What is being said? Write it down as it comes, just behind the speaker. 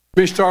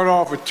Let me start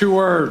off with two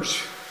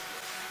words.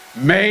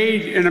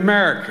 Made in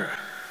America.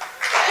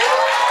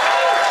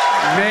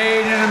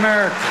 Made in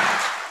America.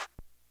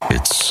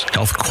 It's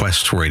Health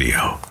Quest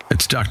Radio.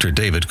 It's Dr.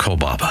 David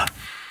Kolbaba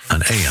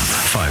on AM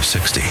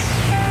 560.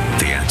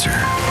 The Answer.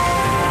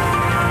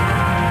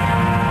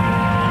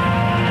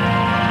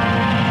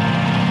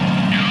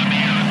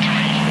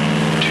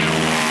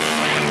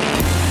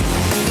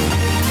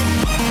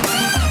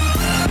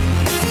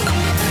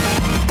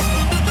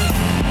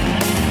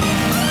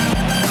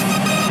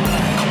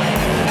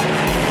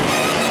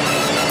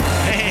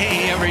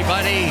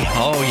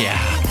 Oh, yeah.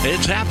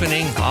 It's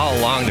happening all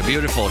along the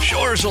beautiful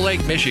shores of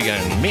Lake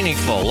Michigan.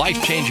 Meaningful,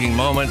 life-changing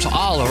moments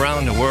all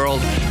around the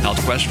world.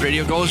 Health Quest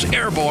Radio goes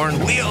airborne.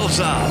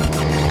 Wheels up.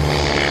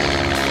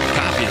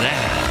 Copy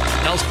that.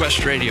 Health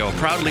Quest Radio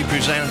proudly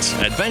presents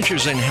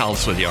Adventures in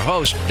Health with your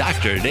host,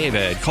 Dr.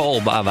 David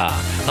Kolbaba.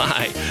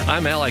 Hi,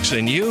 I'm Alex,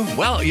 and you?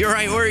 Well, you're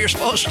right where you're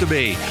supposed to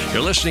be.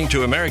 You're listening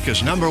to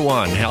America's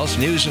 #1 health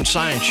news and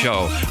science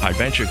show. Our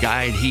adventure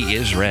guide, he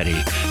is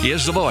ready. He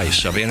is the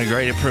voice of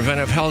integrated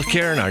preventive health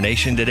care in our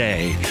nation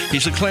today.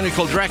 He's the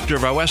clinical director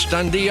of our West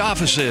Dundee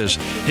offices.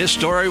 His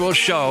story will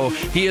show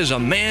he is a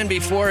man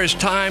before his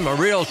time, a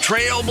real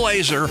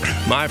trailblazer.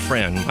 My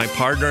friend, my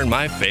partner, and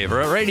my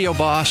favorite radio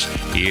boss.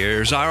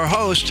 Here's our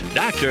host,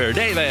 Dr.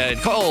 David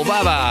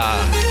Kolbaba.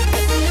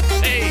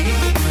 Hey.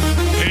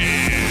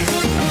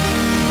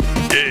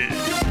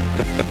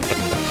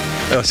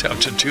 I always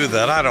have to do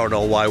that. I don't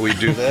know why we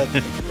do that.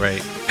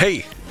 Right.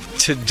 Hey,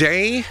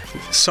 today,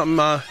 some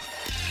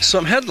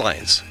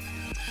headlines.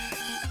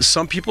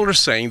 Some people are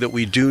saying that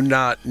we do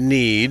not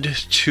need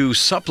to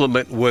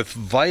supplement with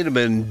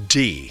vitamin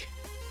D.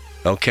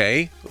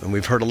 Okay? And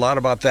we've heard a lot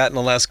about that in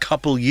the last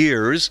couple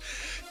years.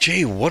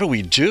 Gee, what do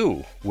we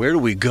do? Where do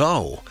we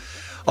go?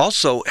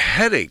 Also,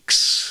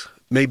 headaches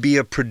may be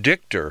a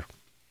predictor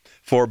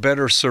for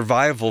better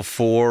survival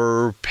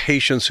for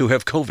patients who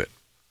have COVID.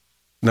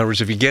 In other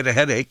words, if you get a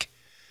headache,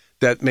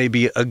 that may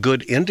be a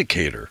good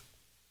indicator.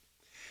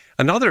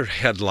 Another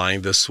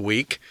headline this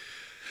week,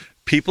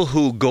 people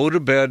who go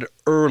to bed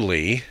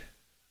early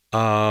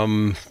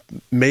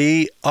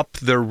may up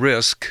their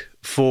risk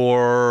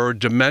for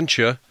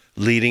dementia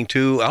leading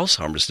to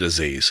Alzheimer's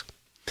disease.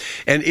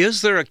 And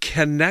is there a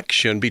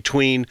connection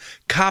between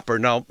copper?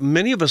 Now,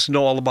 many of us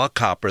know all about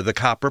copper, the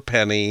copper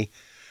penny,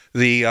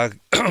 the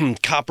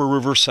copper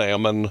river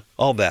salmon,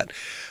 all that.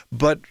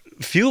 But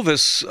few of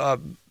us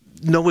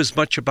know as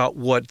much about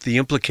what the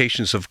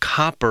implications of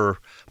copper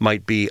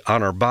might be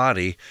on our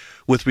body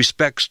with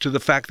respects to the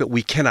fact that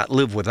we cannot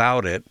live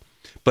without it,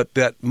 but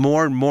that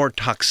more and more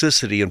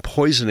toxicity and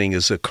poisoning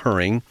is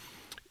occurring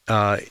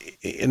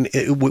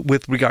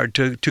with regard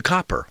to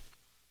copper.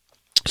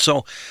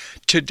 So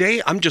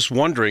today I'm just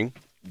wondering,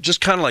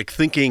 just kind of like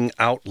thinking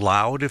out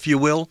loud, if you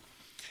will,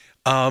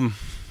 I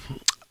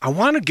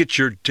want to get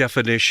your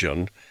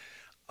definition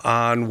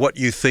on what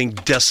you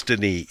think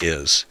destiny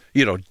is.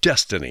 You know,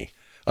 destiny.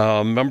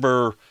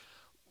 Remember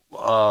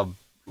a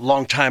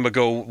long time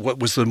ago, what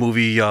was the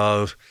movie,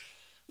 what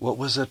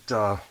was it?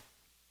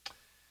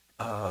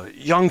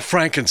 Young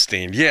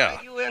Frankenstein.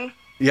 Yeah. You win.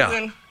 Yeah.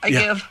 You win. I yeah.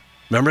 give.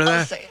 Remember that?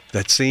 I'll say it.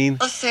 That scene?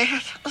 I'll say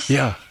it. I'll say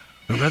Yeah.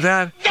 Remember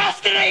that? it.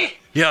 Destiny!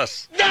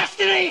 Yes.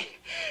 Destiny!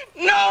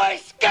 No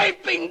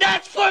escaping,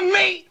 that's for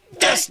me!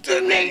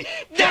 Destiny!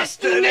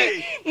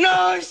 Destiny!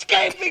 No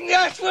escaping,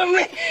 that's for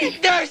me!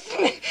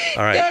 Destiny!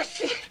 All right.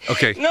 Destiny!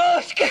 Okay. No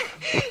escape!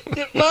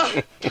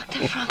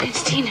 Dr.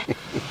 Frankenstein,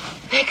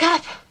 wake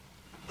up.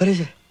 What is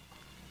it?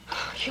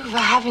 You were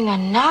having a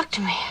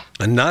nightmare.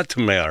 A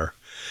nightmare.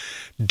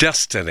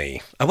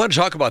 Destiny. I want to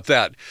talk about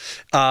that.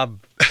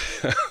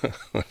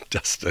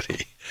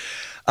 Destiny.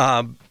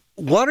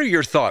 What are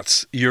your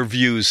thoughts, your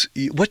views?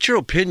 What's your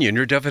opinion,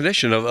 your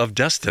definition of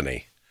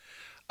destiny?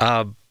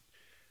 Some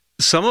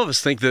of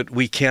us think that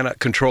we cannot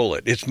control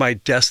it. It's my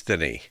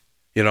destiny,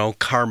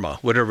 karma,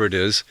 whatever it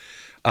is.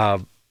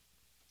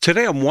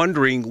 Today I'm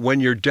wondering when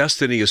your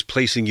destiny is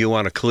placing you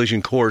on a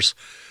collision course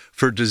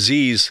for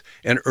disease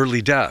and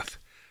early death.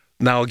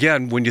 Now,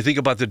 again, when you think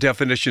about the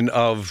definition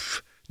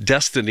of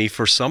destiny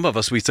for some of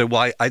us, we say,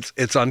 well,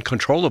 it's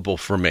uncontrollable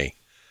for me.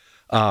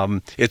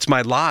 It's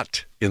my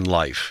lot in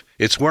life.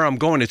 It's where I'm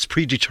going. It's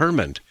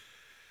predetermined,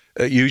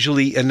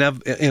 usually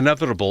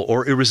inevitable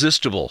or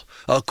irresistible,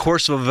 a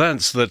course of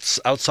events that's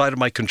outside of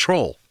my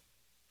control.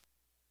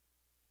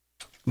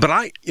 But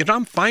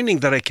I'm finding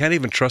that I can't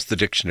even trust the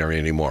dictionary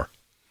anymore.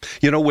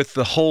 With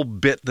the whole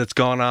bit that's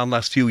gone on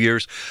last few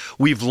years,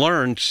 we've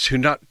learned to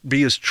not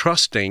be as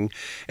trusting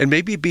and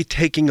maybe be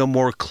taking a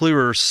more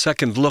clearer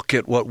second look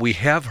at what we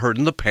have heard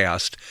in the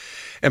past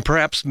and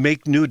perhaps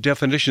make new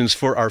definitions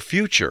for our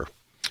future.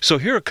 So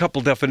here are a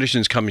couple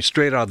definitions coming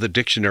straight out of the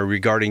dictionary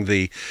regarding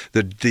the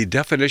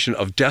definition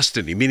of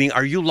destiny, meaning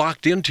are you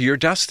locked into your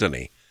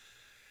destiny?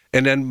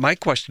 And then my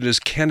question is,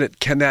 can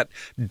that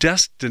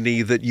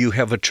destiny that you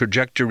have a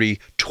trajectory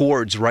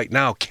towards right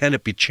now, can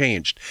it be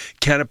changed?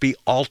 Can it be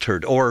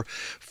altered? Or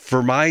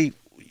for my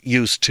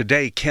use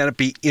today, can it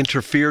be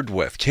interfered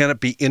with? Can it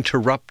be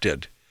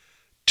interrupted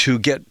to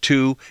get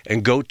to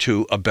and go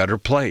to a better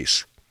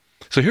place.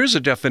 So here's a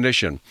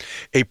definition: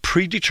 a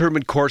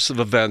predetermined course of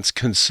events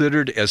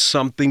considered as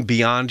something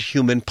beyond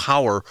human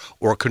power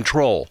or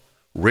control.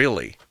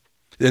 Really.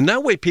 In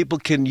that way, people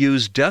can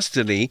use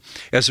destiny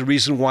as a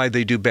reason why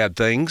they do bad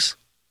things.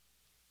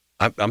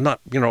 I'm not,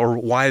 or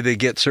why they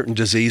get certain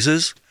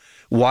diseases,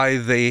 why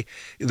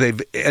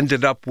they've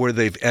ended up where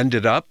they've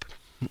ended up.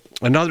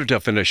 Another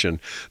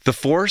definition: the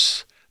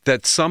force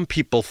that some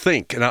people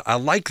think, and I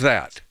like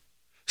that.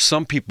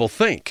 Some people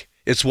think.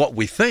 It's what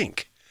we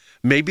think.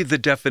 Maybe the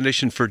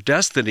definition for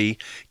destiny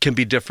can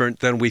be different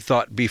than we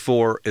thought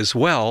before as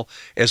well,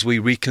 as we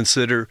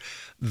reconsider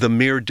the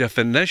mere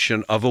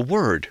definition of a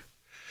word.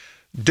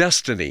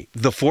 Destiny,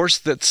 the force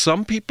that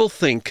some people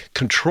think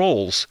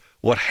controls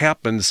what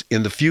happens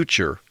in the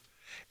future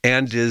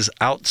and is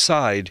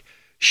outside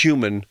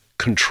human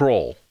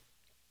control.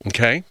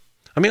 Okay?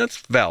 I mean, that's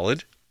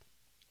valid.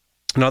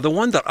 Now, the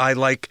one that I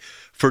like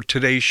for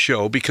today's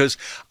show, because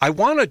I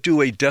want to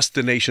do a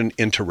destination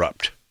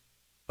interrupt.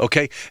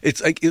 Okay?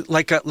 It's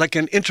like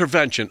an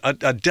intervention,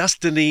 a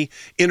destiny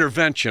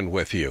intervention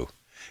with you.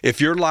 If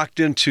you're locked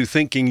into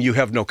thinking you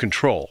have no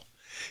control.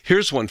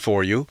 Here's one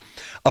for you.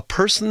 A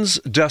person's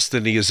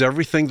destiny is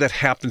everything that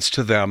happens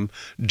to them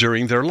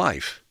during their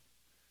life,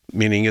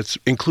 meaning it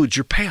includes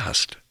your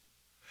past,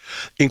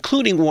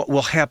 including what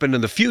will happen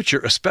in the future,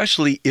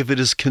 especially if it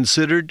is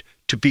considered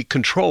to be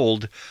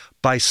controlled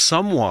by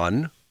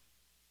someone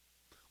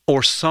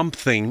or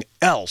something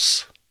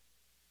else.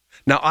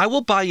 Now, I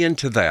will buy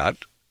into that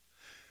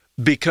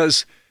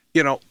because,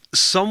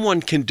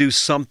 someone can do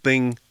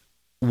something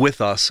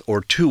with us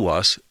or to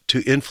us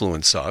to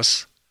influence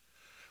us,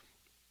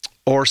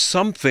 or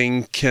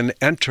something can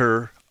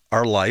enter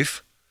our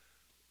life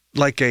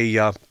like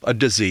a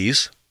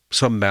disease,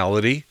 some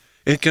malady.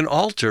 It can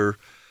alter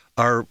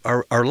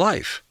our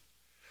life.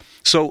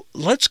 So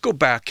let's go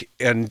back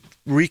and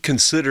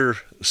reconsider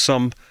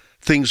some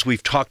things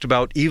we've talked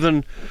about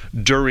even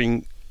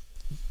during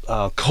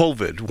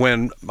COVID,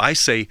 when I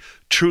say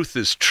truth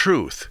is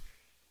truth.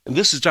 And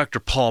this is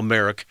Dr. Paul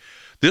Marik.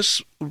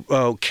 This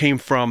came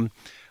from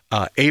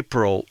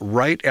April,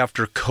 right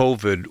after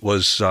COVID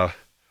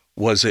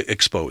was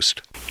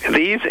exposed.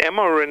 These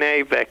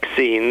mRNA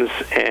vaccines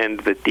and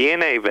the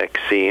DNA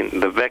vaccine,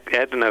 the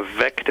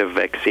adenovector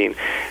vaccine,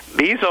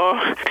 these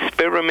are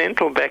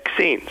experimental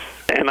vaccines.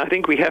 And I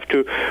think we have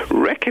to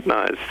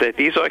recognize that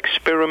these are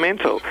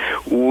experimental.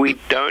 We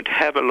don't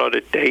have a lot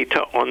of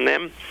data on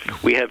them.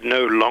 We have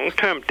no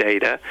long-term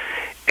data.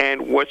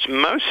 And what's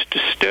most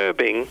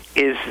disturbing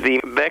is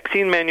the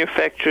vaccine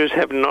manufacturers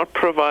have not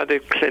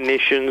provided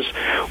clinicians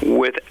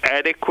with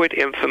adequate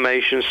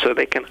information so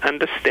they can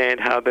understand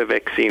how the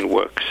vaccine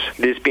works.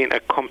 There's been a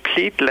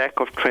complete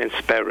lack of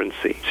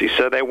transparency.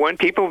 So they want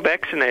people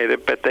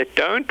vaccinated, but they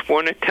don't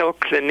want to tell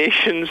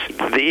clinicians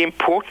the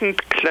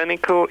important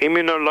clinical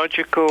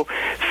immunological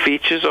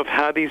features of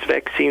how these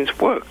vaccines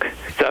work.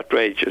 It's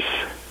outrageous.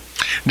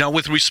 Now,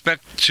 with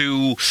respect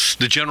to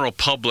the general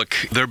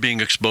public, they're being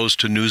exposed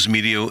to news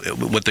media,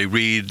 what they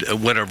read,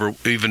 whatever,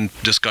 even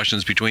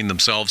discussions between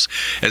themselves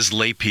as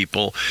lay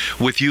people.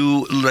 With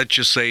you, let's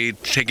just say,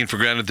 taking for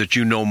granted that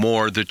you know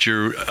more, that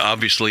you're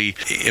obviously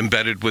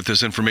embedded with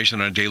this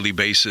information on a daily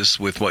basis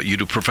with what you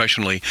do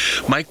professionally.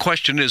 My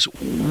question is,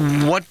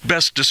 what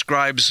best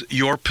describes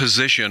your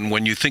position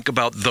when you think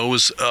about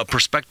those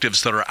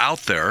perspectives that are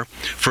out there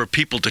for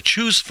people to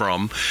choose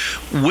from?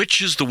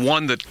 Which is the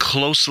one that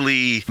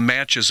closely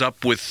matches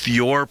up with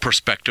your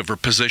perspective or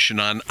position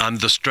on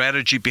the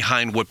strategy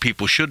behind what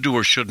people should do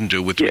or shouldn't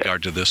do with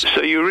regard to this?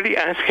 So you really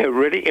ask a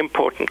really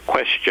important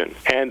question.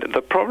 And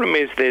the problem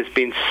is there's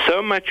been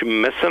so much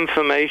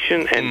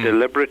misinformation and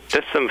deliberate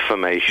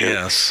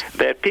disinformation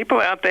that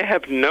people out there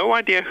have no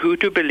idea who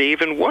to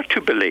believe and what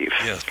to believe.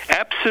 Yes.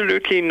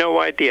 Absolutely no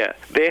idea.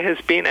 There has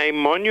been a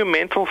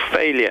monumental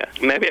failure.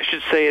 Maybe I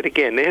should say it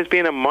again. There has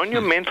been a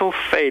monumental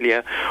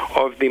failure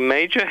of the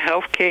major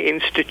healthcare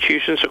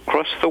institutions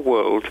across the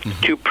world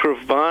to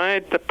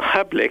provide the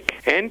public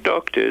and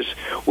doctors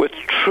with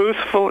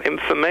truthful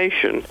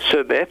information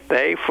so that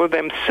they, for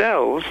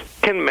themselves,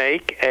 can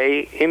make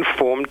a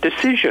informed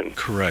decision.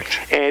 Correct.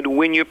 And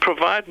when you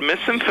provide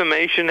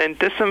misinformation and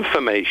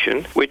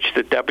disinformation, which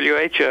the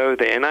WHO,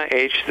 the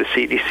NIH, the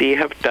CDC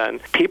have done,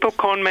 people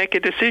can't make a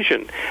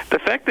decision. The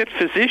fact that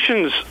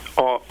physicians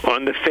are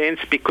on the fence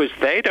because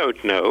they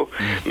don't know,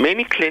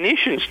 many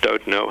clinicians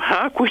don't know.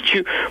 How could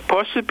you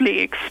possibly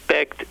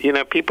expect,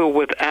 people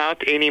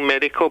without any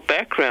medical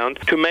background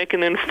to make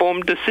an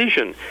informed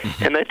decision?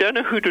 And they don't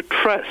know who to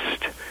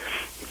trust.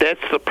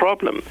 That's the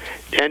problem.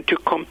 And to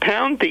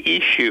compound the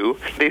issue,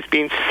 there's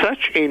been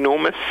such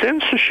enormous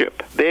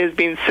censorship. There's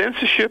been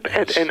censorship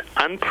at an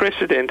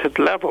unprecedented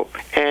level.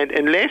 And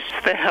unless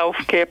the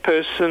healthcare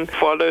person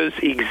follows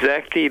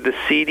exactly the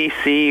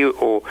CDC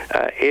or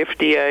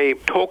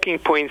FDA talking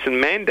points and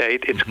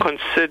mandate, it's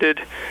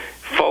considered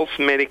false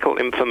medical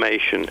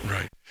information.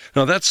 Right.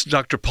 Now, that's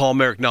Dr. Paul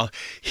Marik. Now,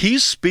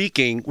 he's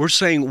speaking, we're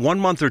saying 1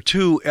 month or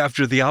two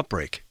after the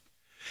outbreak.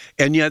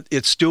 And yet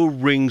it still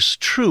rings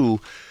true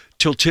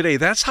till today.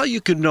 That's how you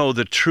can know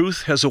that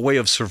truth has a way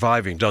of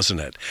surviving, doesn't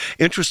it?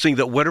 Interesting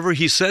that whatever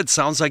he said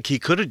sounds like he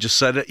could have just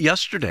said it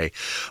yesterday.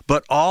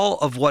 But all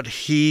of what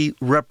he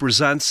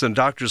represents, and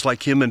doctors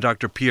like him and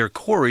Dr. Pierre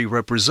Kory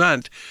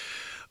represent,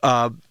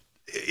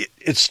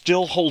 it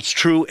still holds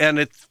true, and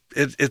it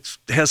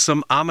has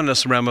some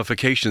ominous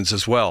ramifications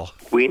as well.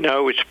 We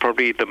know it's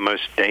probably the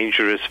most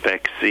dangerous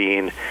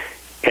vaccine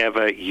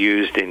ever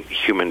used in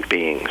human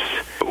beings.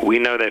 We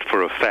know that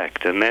for a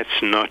fact, and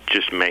that's not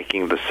just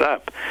making this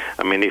up.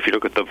 I mean, if you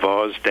look at the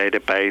VAERS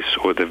database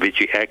or the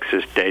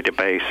VigiAccess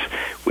database,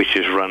 which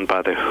is run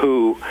by the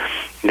WHO,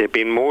 there have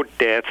been more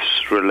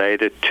deaths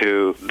related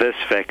to this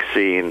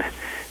vaccine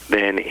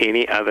than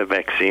any other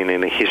vaccine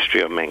in the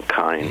history of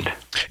mankind.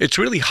 It's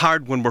really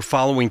hard when we're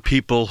following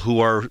people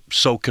who are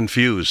so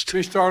confused. Let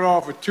me start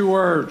off with two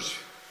words.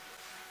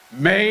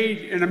 Made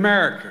in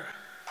America.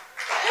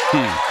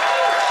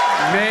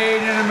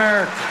 Made in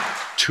America.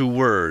 Two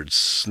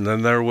words. And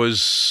then there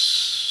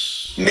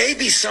was...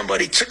 Maybe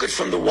somebody took it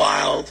from the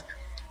wild,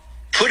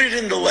 put it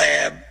in the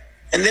lab,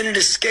 and then it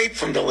escaped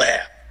from the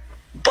lab.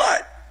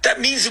 But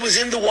that means it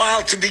was in the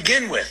wild to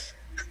begin with.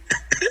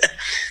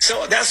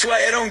 So that's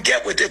why I don't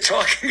get what they're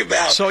talking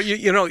about. So,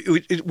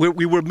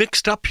 we were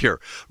mixed up here.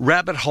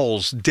 Rabbit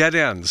holes, dead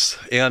ends.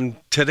 And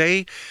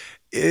today,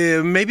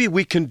 maybe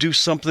we can do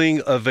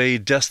something of a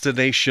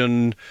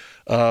destination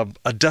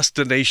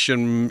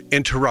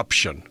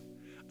interruption.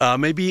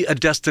 Maybe a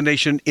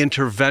destination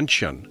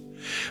intervention.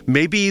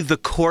 Maybe the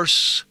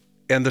course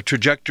and the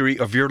trajectory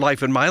of your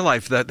life and my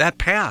life, that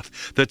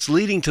path that's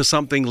leading to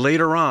something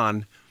later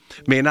on,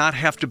 may not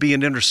have to be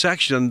an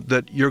intersection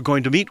that you're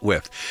going to meet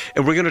with.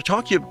 And we're going to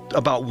talk to you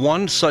about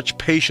one such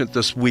patient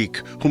this week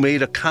who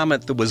made a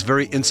comment that was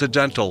very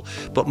incidental,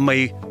 but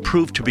may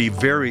prove to be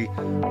very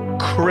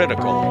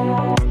critical.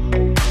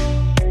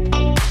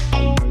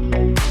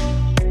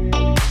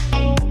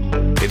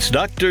 It's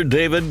Dr.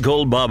 David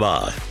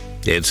Kolbaba.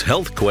 It's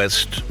Health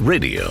Quest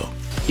Radio.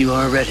 You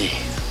are ready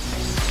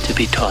to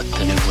be taught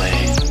the new way.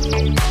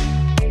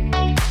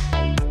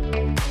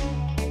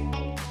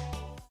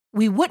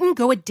 We wouldn't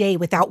go a day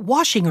without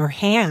washing our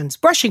hands,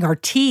 brushing our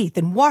teeth,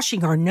 and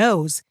washing our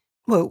nose.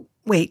 Whoa,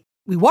 wait,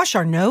 we wash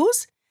our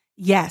nose?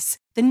 Yes,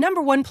 the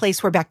number one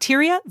place where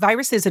bacteria,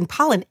 viruses, and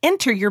pollen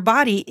enter your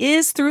body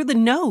is through the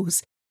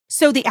nose.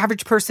 So the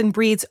average person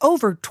breathes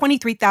over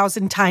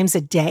 23,000 times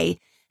a day.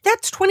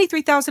 That's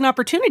 23,000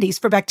 opportunities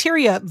for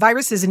bacteria,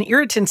 viruses, and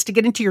irritants to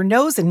get into your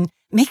nose and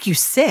make you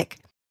sick.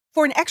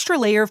 For an extra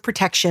layer of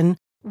protection,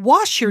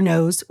 wash your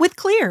nose with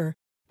Xlear.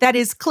 That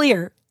is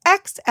Xlear,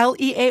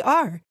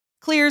 Xlear.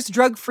 Xlear's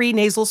drug-free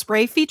nasal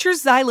spray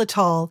features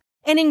xylitol,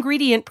 an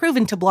ingredient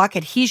proven to block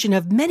adhesion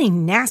of many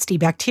nasty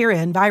bacteria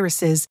and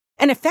viruses,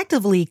 and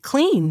effectively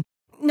clean.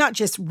 Not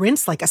just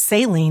rinse like a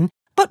saline,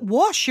 but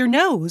wash your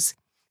nose.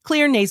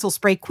 Xlear nasal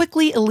spray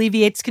quickly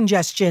alleviates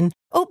congestion,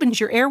 opens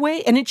your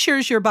airway, and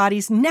ensures your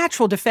body's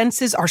natural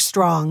defenses are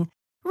strong.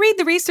 Read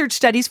the research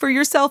studies for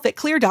yourself at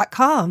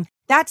Xlear.com.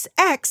 That's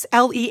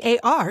Xlear.com.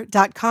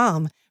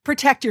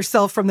 Protect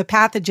yourself from the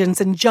pathogens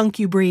and junk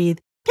you breathe.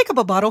 Pick up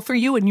a bottle for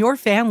you and your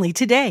family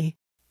today.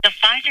 The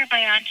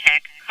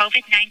Pfizer-BioNTech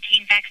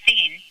COVID-19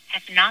 vaccine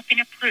has not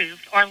been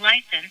approved or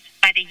licensed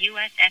by the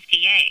U.S.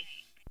 FDA.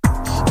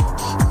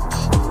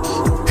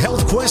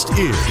 Health Quest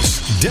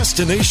is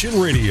Destination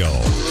Radio.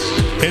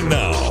 And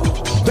now,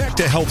 back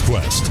to Health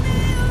Quest.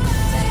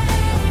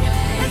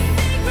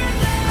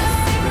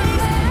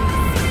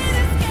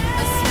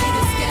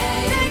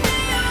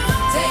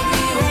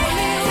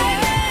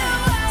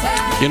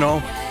 You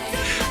know,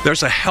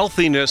 there's a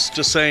healthiness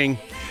to saying,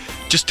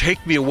 just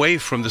take me away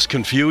from this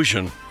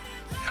confusion.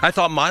 I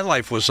thought my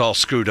life was all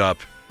screwed up.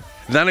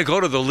 And then I go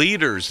to the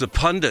leaders, the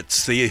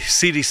pundits, the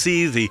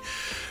CDC, the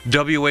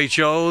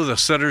WHO, the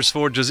Centers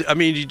for Disease. I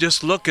mean, you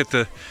just look at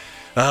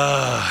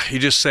you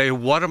just say,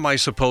 what am I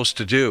supposed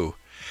to do?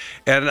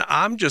 And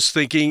I'm just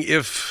thinking,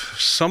 if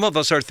some of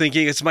us are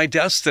thinking it's my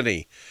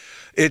destiny,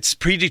 it's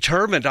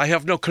predetermined, I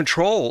have no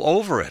control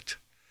over it.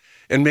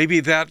 And maybe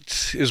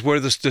that is where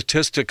the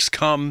statistics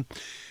come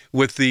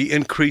with the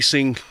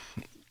increasing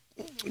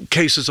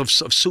cases of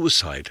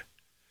suicide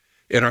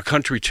in our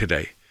country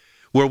today,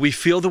 where we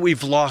feel that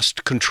we've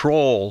lost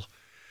control.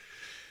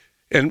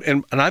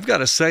 And I've got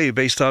to say,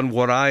 based on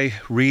what I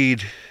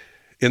read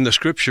in the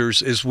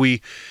scriptures, is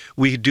we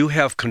do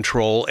have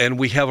control, and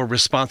we have a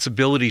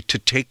responsibility to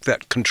take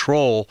that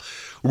control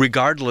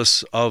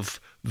regardless of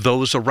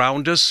those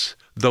around us,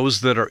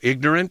 those that are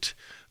ignorant,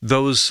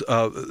 those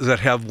that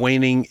have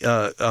waning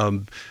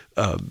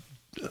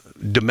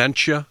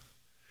dementia,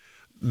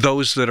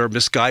 those that are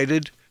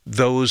misguided,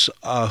 those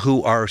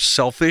who are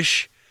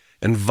selfish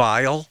and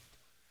vile,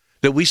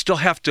 that we still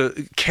have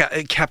to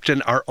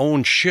captain our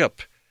own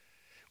ship.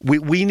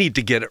 We need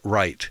to get it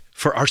right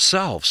for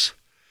ourselves.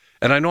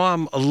 And I know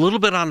I'm a little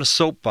bit on a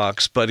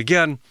soapbox, but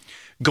again,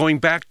 going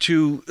back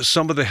to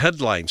some of the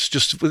headlines,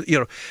 just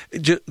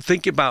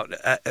think about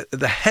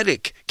the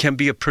headache can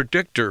be a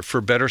predictor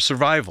for better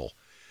survival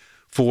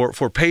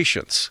for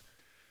patients.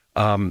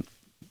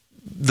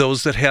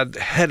 Those that had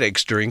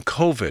headaches during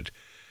COVID,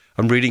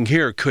 I'm reading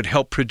here, could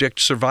help predict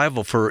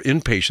survival for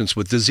inpatients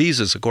with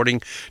diseases,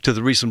 according to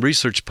the recent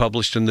research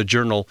published in the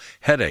journal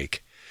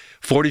Headache.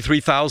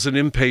 43,000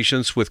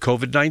 inpatients with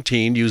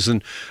COVID-19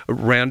 using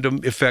random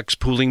effects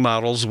pooling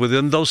models.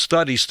 Within those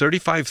studies,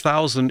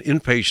 35,000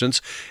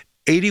 inpatients,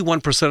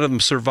 81% of them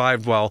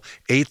survived, while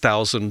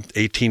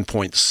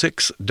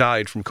 18.6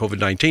 died from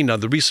COVID-19. Now,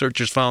 the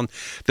researchers found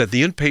that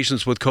the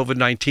inpatients with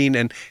COVID-19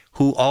 and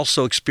who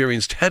also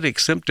experienced headache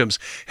symptoms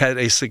had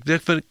a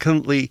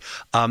significantly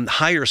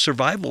higher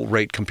survival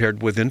rate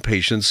compared with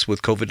inpatients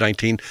with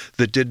COVID-19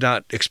 that did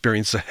not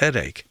experience a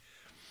headache.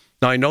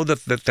 Now, I know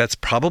that that's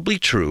probably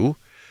true,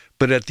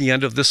 but at the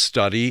end of this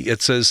study,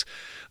 it says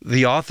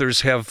the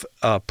authors have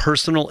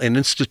personal and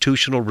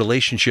institutional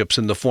relationships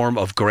in the form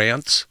of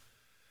grants,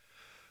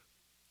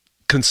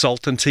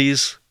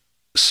 consultancies,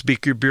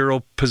 speaker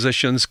bureau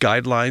positions,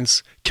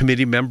 guidelines,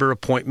 committee member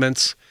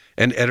appointments,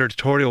 and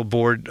editorial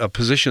board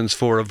positions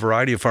for a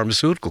variety of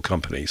pharmaceutical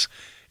companies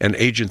and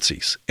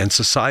agencies and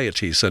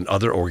societies and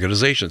other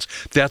organizations.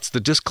 That's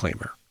the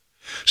disclaimer.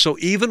 So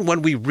even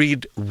when we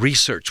read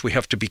research, we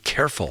have to be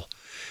careful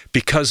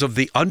because of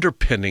the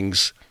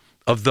underpinnings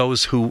of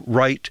those who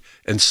write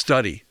and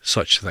study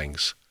such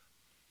things.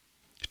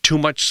 Too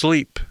much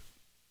sleep,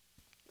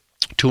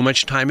 too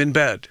much time in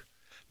bed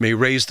may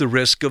raise the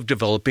risk of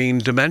developing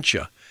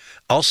dementia.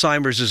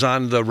 Alzheimer's is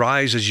on the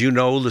rise, as you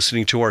know,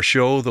 listening to our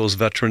show. Those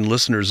veteran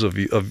listeners of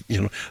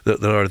that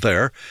are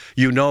there,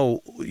 you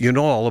know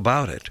all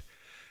about it.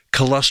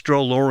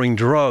 Cholesterol-lowering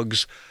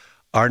drugs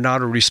are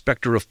not a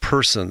respecter of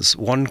persons.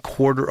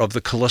 1/4 of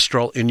the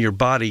cholesterol in your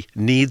body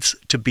needs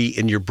to be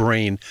in your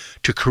brain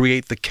to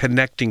create the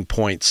connecting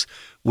points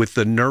with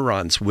the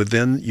neurons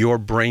within your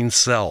brain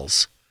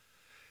cells.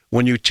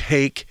 When you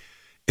take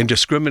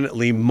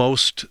indiscriminately,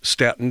 most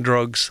statin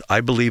drugs,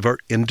 I believe, are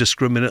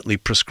indiscriminately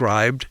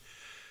prescribed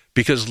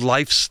because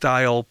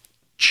lifestyle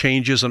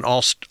changes and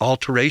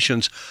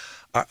alterations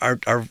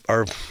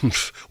are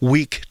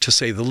weak, to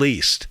say the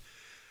least.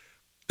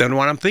 And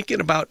when I'm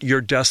thinking about your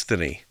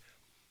destiny,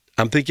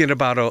 I'm thinking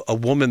about a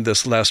woman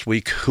this last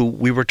week who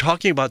we were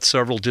talking about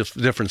several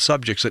different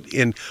subjects.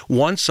 And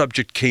one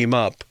subject came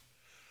up,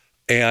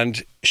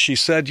 and she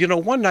said,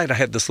 one night I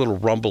had this little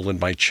rumble in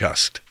my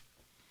chest.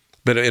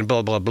 And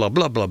blah, blah, blah,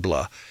 blah, blah,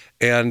 blah.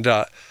 And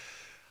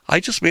I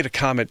just made a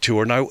comment to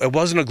her, and it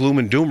wasn't a gloom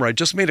and doomer. I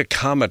just made a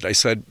comment. I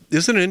said,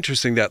 isn't it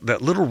interesting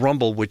that little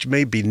rumble, which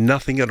may be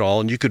nothing at all,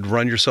 and you could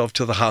run yourself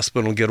to the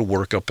hospital and get a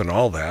workup and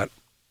all that,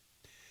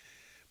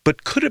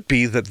 but could it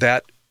be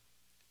that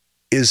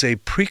is a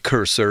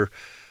precursor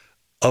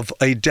of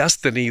a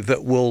destiny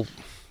that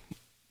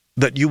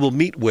you will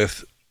meet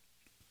with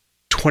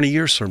 20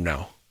 years from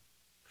now?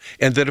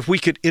 And that if we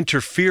could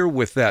interfere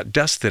with that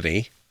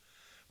destiny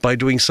by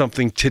doing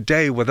something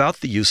today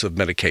without the use of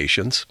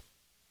medications,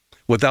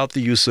 without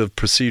the use of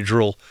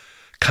procedural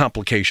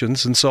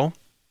complications and so,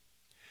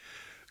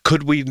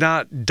 could we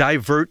not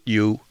divert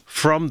you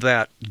from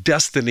that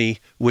destiny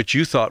which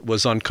you thought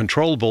was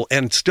uncontrollable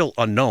and still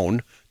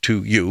unknown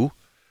to you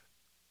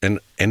and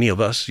any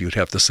of us, you'd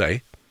have to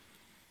say?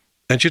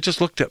 And she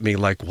just looked at me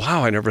like,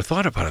 wow, I never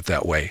thought about it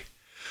that way.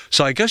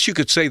 So I guess you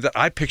could say that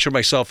I picture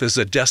myself as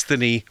a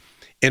destiny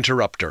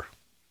interrupter,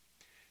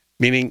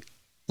 meaning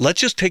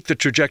let's just take the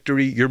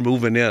trajectory you're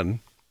moving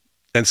in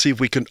and see if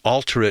we can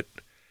alter it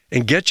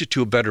and get you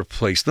to a better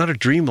place, not a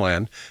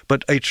dreamland,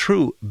 but a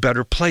true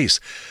better place.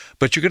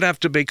 But you're going to have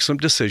to make some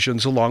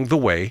decisions along the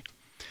way,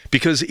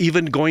 because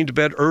even going to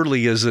bed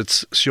early, as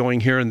it's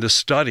showing here in this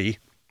study,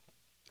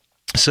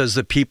 says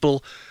that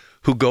people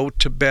who go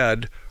to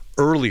bed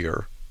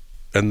earlier,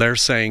 and they're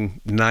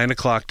saying 9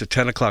 o'clock to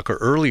 10 o'clock or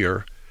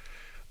earlier,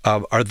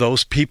 are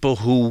those people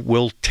who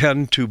will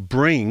tend to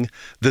bring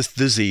this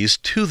disease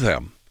to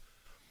them.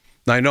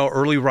 Now, I know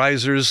early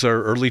risers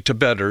are early to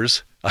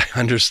bedders. I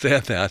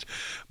understand that.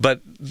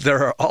 But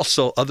there are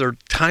also other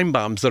time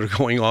bombs that are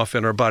going off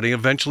in our body.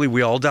 Eventually,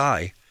 we all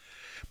die.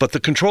 But the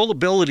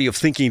controllability of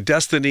thinking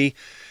destiny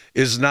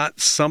is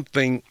not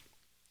something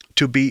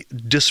to be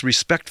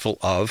disrespectful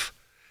of,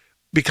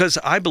 because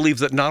I believe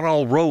that not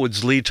all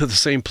roads lead to the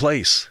same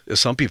place, as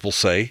some people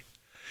say.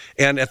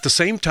 And at the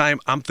same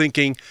time, I'm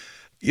thinking,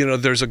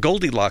 there's a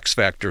Goldilocks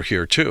factor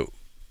here too.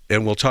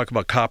 And we'll talk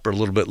about copper a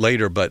little bit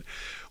later, but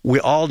we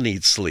all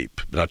need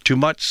sleep, not too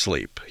much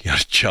sleep,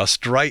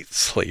 just right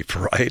sleep,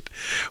 right?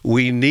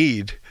 We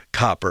need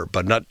copper,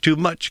 but not too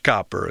much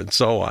copper, and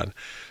so on.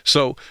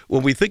 So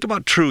when we think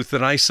about truth,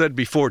 and I said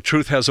before,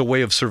 truth has a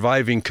way of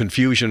surviving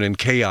confusion and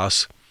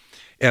chaos.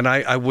 And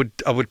I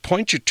would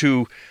point you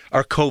to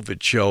our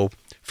COVID show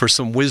for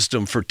some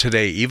wisdom for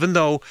today, even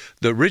though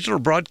the original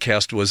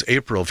broadcast was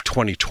April of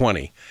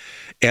 2020.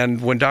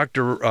 And when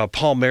Dr.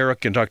 Paul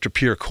Marik and Dr.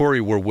 Pierre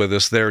Corey were with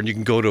us there, and you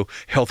can go to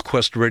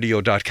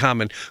healthquestradio.com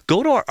and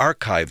go to our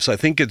archives. I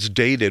think it's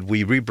dated.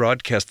 We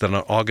rebroadcast it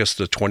on August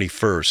the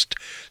 21st.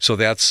 So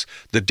that's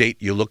the date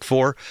you look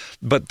for.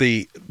 But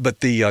the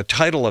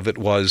title of it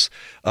was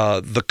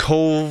The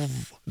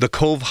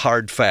Cove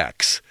Hard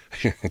Facts.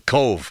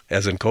 Cove,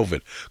 as in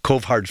COVID,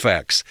 Cove Hard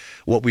Facts,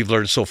 what we've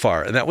learned so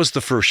far. And that was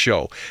the first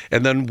show.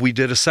 And then we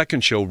did a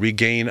second show,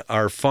 Regain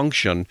Our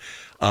Function,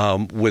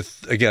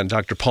 with, again,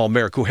 Dr. Paul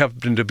Marik, who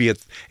happened to be,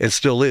 and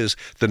still is,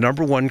 the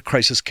number one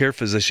crisis care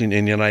physician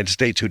in the United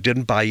States, who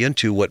didn't buy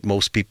into what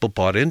most people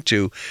bought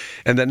into.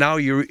 And that now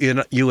you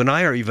and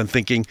I are even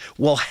thinking,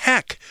 well,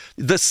 heck,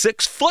 the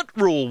 6-foot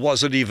rule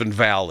wasn't even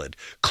valid.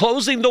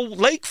 Closing the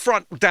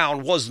lakefront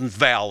down wasn't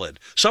valid.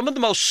 Some of the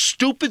most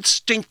stupid,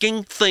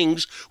 stinking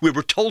things we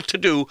were told to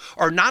do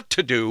or not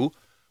to do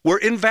were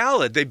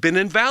invalid. They've been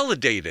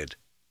invalidated.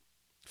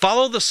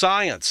 Follow the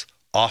science.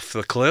 Off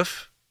the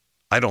cliff?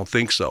 I don't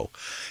think so.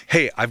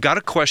 Hey, I've got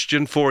a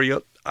question for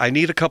you. I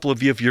need a couple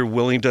of you if you're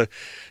willing to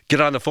get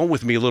on the phone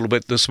with me a little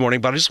bit this morning,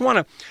 but I just want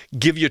to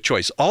give you a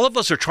choice. All of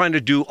us are trying to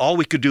do all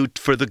we could do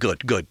for the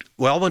good.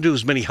 We all want to do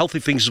as many healthy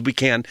things as we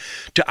can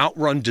to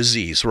outrun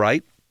disease,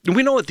 right? And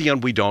we know at the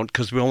end we don't,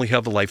 because we only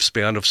have a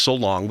lifespan of so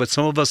long, but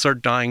some of us are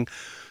dying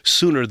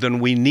sooner than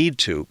we need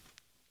to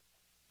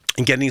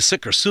and getting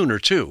sicker sooner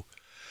too.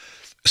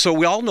 So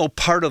we all know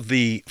part of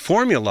the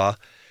formula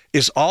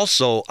is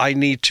also I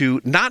need to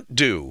not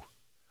do.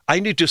 I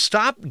need to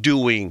stop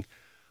doing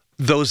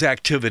those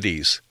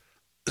activities,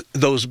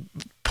 those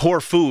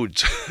poor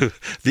foods,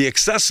 the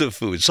excessive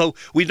foods. So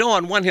we know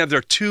on one hand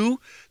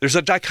there's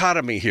a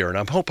dichotomy here, and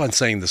I hope I'm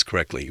saying this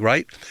correctly,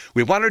 right?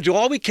 We want to do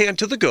all we can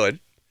to the good,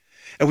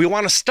 and we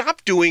want to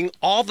stop doing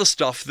all the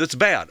stuff that's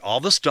bad, all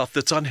the stuff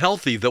that's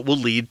unhealthy that will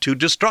lead to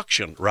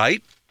destruction,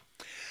 right?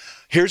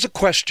 Here's a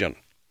question.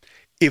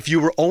 If you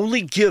were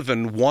only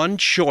given one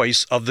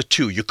choice of the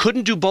two, you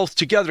couldn't do both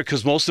together,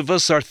 because most of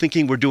us are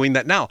thinking we're doing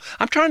that now.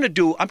 I'm trying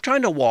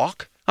to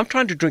walk, I'm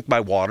trying to drink my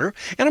water,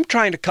 and I'm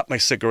trying to cut my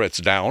cigarettes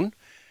down.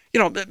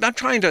 I'm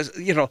trying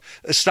to,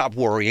 stop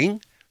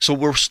worrying. So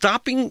we're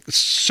stopping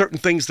certain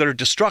things that are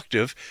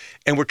destructive,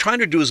 and we're trying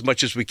to do as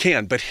much as we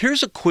can. But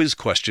here's a quiz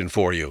question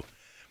for you.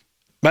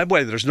 By the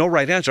way, there's no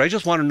right answer. I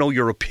just want to know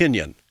your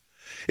opinion.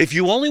 If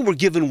you only were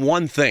given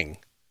one thing,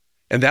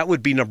 and that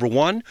would be, number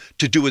one,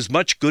 to do as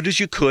much good as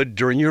you could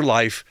during your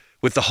life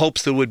with the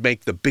hopes that it would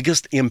make the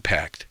biggest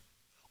impact.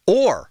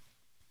 Or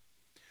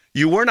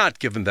you were not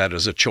given that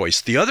as a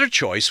choice. The other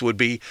choice would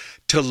be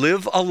to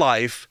live a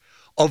life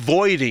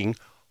avoiding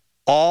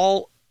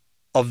all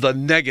of the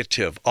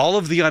negative, all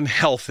of the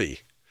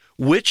unhealthy.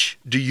 Which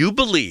do you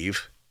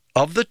believe,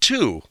 of the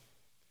two,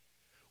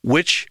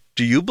 which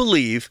do you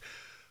believe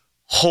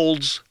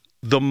holds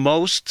the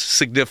most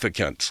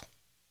significance?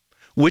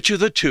 Which of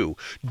the two?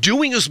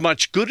 Doing as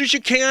much good as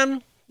you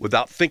can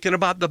without thinking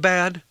about the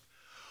bad,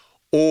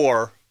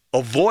 or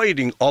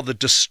avoiding all the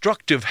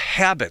destructive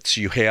habits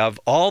you have,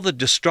 all the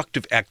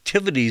destructive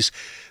activities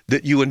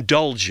that you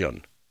indulge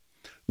in?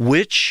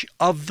 Which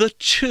of the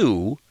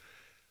two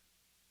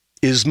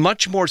is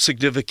much more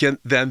significant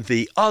than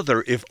the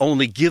other if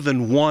only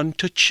given one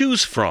to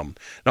choose from?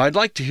 Now, I'd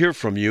like to hear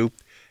from you,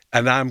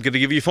 and I'm going to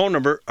give you a phone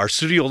number, our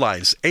studio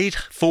lines,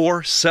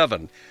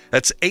 847.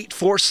 That's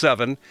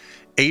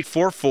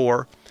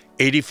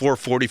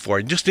 844-8444.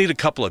 I just need a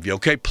couple of you,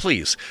 okay?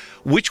 Please.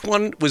 Which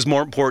one was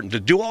more important, to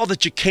do all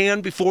that you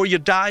can before you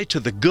die to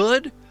the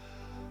good?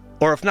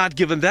 Or if not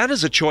given that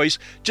as a choice,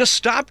 just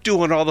stop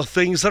doing all the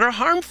things that are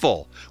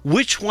harmful.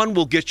 Which one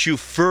will get you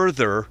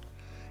further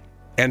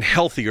and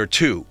healthier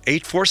too?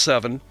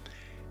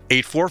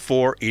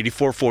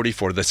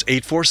 847-844-8444. That's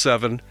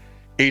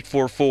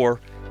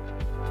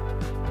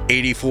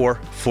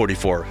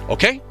 847-844-8444.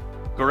 Okay?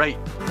 Great.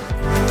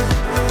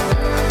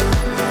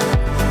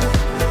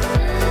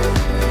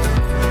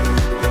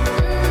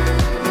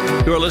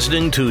 You're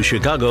listening to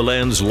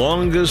Chicagoland's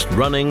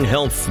longest-running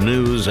health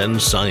news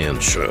and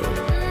science show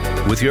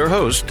with your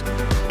host,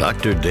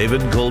 Dr.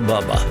 David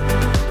Kolbaba.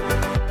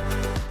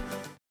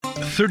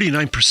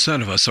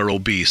 39% of us are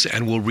obese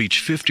and will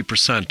reach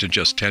 50% in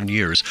just 10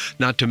 years,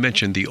 not to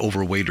mention the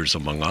overweighters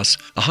among us.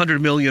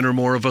 100 million or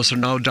more of us are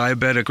now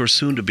diabetic or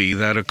soon to be,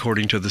 that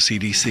according to the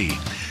CDC.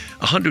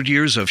 100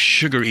 years of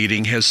sugar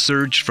eating has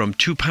surged from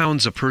 2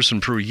 pounds a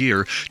person per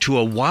year to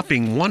a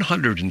whopping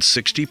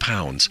 160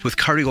 pounds, with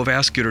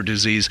cardiovascular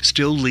disease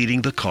still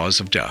leading the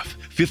cause of death.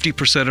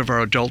 50% of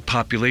our adult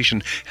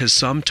population has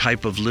some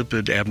type of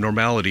lipid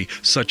abnormality,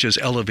 such as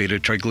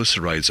elevated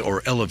triglycerides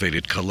or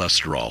elevated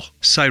cholesterol.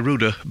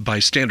 Cyruta, by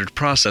standard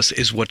process,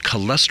 is what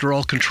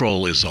cholesterol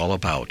control is all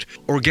about.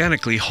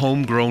 Organically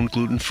homegrown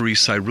gluten-free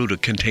Cyruta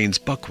contains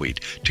buckwheat,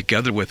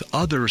 together with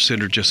other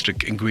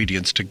synergistic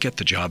ingredients to get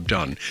the job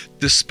done.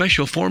 This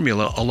special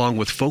formula, along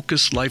with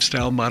focused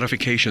lifestyle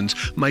modifications,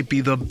 might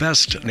be the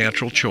best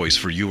natural choice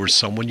for you or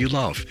someone you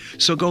love.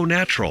 So go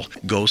natural.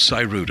 Go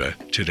Cyruta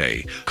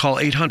today. Call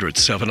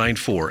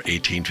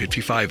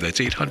 800-794-1855. That's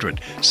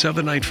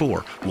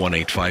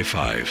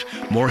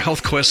 800-794-1855. More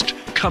Health Quest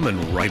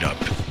coming right up.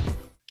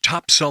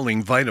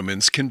 top-selling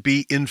vitamins can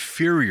be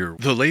inferior.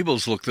 The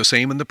labels look the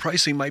same and the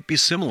pricing might be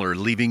similar,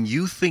 leaving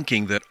you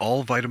thinking that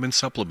all vitamin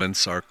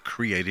supplements are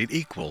created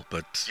equal,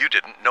 but you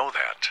didn't know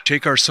that.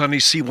 Take our Sunny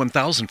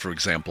C1000, for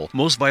example.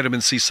 Most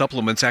vitamin C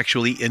supplements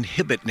actually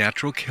inhibit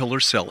natural killer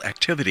cell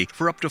activity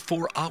for up to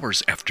 4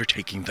 hours after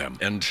taking them,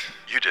 and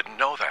you didn't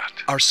know that.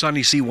 Our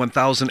Sunny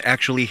C1000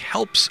 actually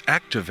helps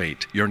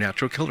activate your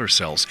natural killer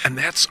cells, and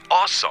that's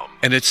awesome.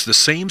 And it's the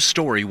same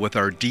story with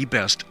our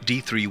D-Best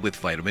D3 with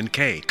vitamin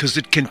K, because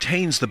it contains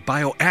the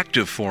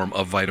bioactive form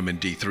of vitamin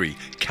D3,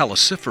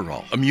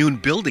 calciferol, immune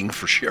building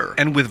for sure,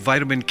 and with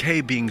vitamin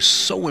K being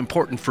so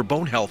important for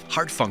bone health,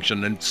 heart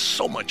function, and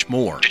so much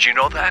more. Did you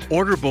know that?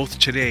 Order both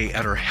today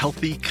at our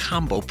healthy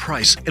combo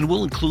price, and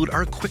we'll include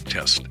our quick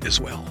test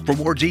as well. For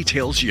more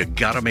details, you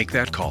gotta make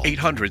that call.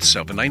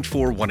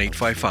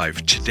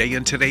 800-794-1855. Today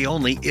and today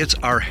only, it's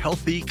our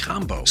healthy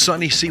combo.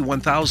 Sunny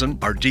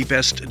C1000, our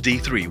D-Best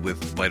D3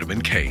 with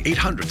vitamin K.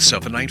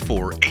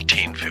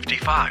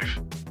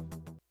 800-794-1855.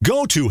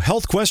 Go to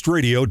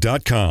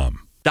healthquestradio.com.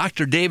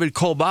 Dr. David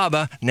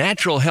Kolbaba,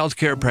 natural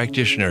healthcare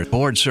practitioner,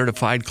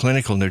 board-certified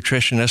clinical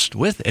nutritionist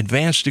with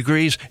advanced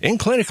degrees in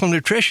clinical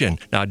nutrition.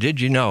 Now,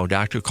 did you know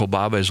Dr.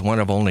 Kolbaba is one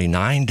of only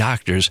 9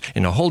 doctors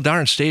in the whole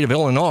darn state of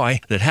Illinois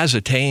that has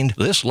attained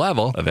this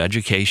level of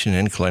education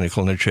in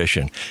clinical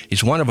nutrition?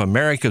 He's one of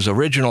America's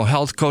original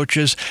health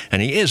coaches,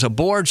 and he is a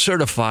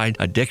board-certified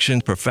addiction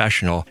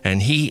professional,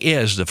 and he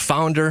is the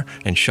founder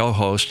and show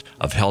host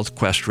of Health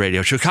Quest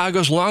Radio,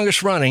 Chicago's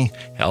longest-running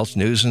health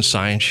news and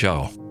science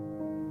show.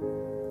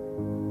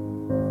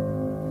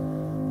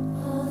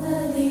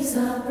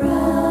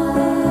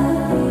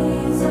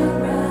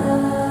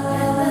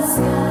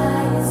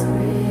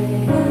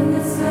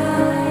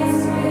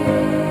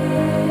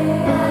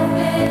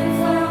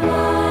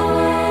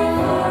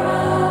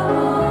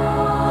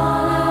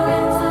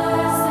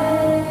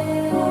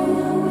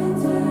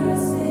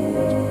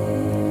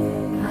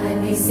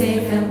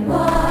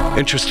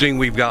 Interesting,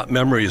 we've got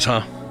memories,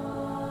 huh?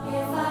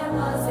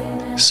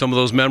 Some of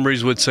those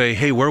memories would say,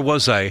 hey, where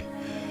was I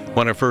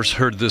when I first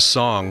heard this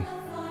song?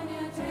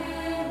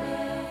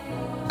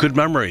 Good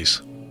memories.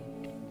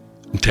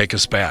 And take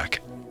us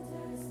back.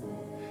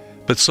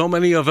 But so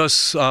many of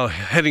us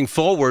heading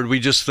forward, we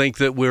just think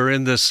that we're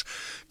in this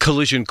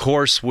collision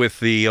course with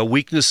the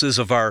weaknesses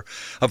of our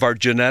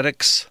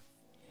genetics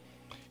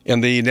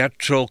and the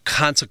natural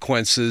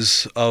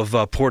consequences of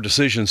poor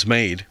decisions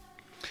made.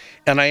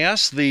 And I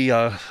asked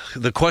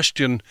the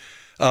question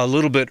a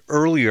little bit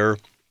earlier,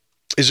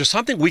 is there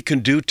something we can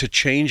do to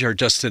change our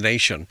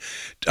destination?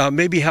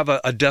 Maybe have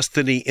a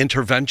destiny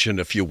intervention,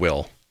 if you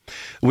will.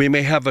 We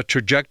may have a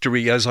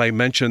trajectory, as I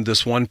mentioned,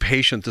 this one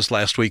patient this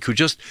last week who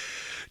just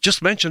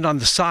mentioned on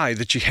the side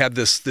that she had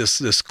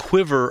this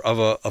quiver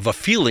of a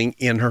feeling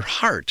in her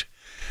heart.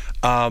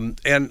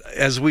 And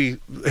as we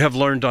have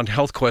learned on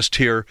Health Quest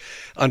here,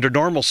 under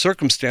normal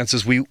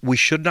circumstances, we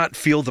should not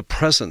feel the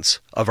presence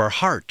of our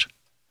heart.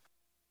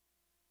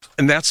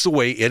 And that's the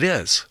way it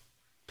is.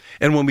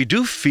 And when we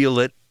do feel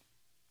it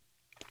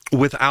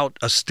without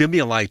a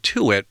stimuli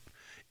to it,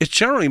 it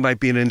generally might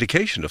be an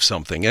indication of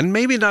something. And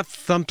maybe not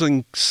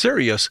something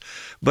serious,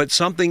 but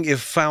something if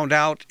found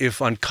out,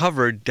 if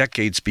uncovered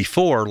decades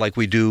before, like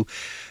we do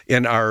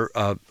in our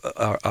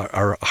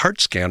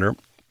heart scanner,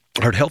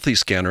 our healthy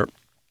scanner,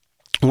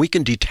 we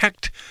can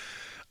detect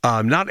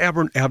not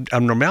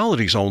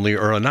abnormalities only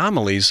or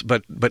anomalies,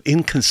 but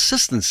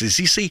inconsistencies.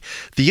 You see,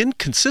 the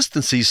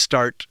inconsistencies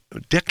start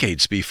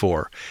decades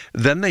before.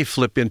 Then they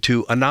flip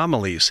into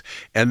anomalies.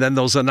 And then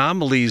those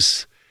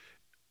anomalies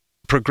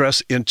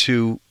progress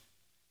into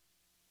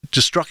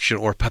destruction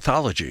or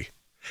pathology.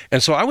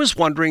 And so I was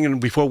wondering,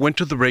 and before I went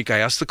to the break, I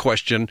asked the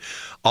question,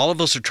 all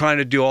of us are trying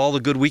to do all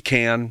the good we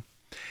can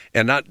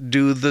and not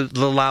do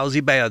the lousy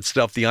bad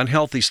stuff, the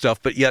unhealthy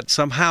stuff, but yet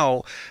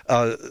somehow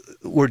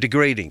we're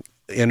degrading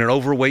in an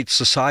overweight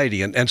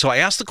society. And so I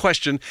asked the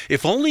question,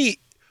 if only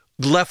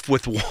left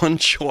with one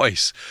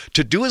choice,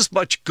 to do as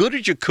much good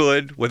as you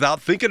could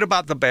without thinking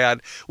about the bad,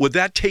 would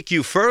that take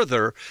you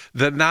further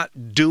than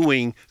not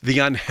doing the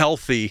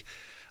unhealthy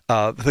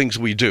things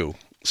we do?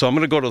 So I'm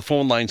going to go to the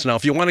phone lines now.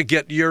 If you want to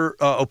get your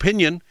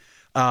opinion,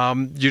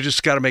 you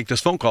just got to make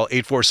this phone call,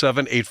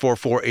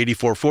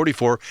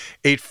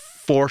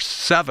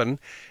 847-844-8444,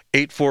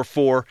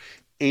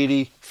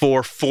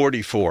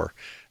 847-844-8444.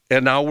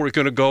 And now we're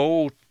going to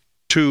go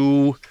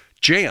to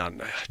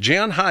Jan.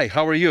 Jan, hi,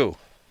 how are you?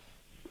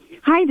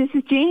 Hi, this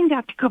is Jane,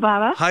 Dr.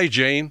 Kolbaba. Hi,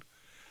 Jane.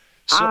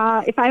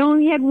 So, if I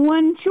only had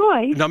one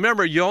choice. Now,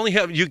 remember, you only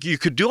have you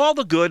could do all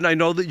the good, and I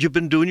know that you've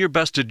been doing your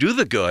best to do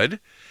the good,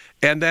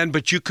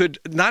 but you could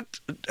not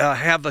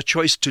have a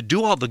choice to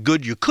do all the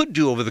good you could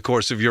do over the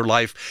course of your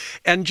life,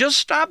 and just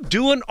stop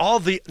doing all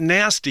the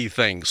nasty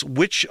things.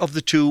 Which of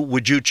the two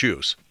would you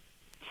choose?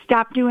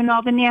 Stop doing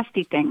all the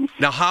nasty things.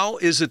 Now, how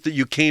is it that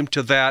you came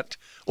to that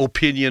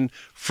opinion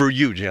for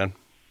you, Jan?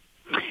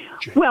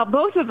 Well,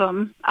 both of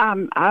them.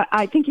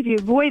 I think if you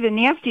avoid the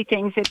nasty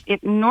things,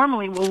 it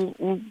normally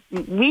will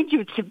lead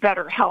you to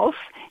better health.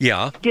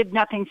 Yeah. Did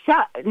nothing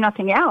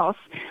else.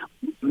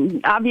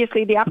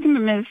 obviously the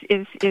optimum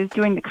is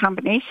doing the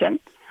combination.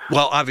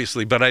 Well,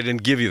 obviously, but I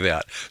didn't give you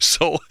that.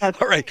 So, all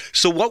right.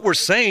 So what we're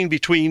saying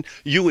between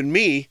you and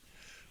me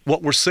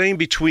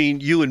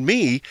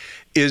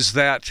is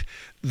that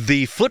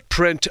the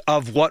footprint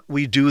of what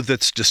we do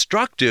that's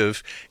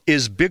destructive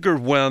is bigger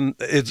when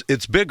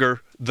it's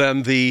bigger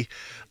than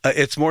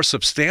it's more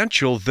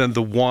substantial than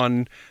the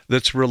one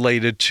that's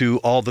related to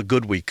all the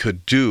good we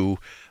could do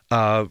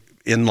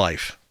in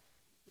life.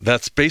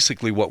 That's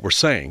basically what we're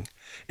saying.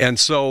 And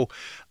so,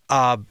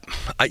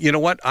 you know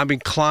what? I'm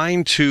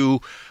inclined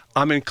to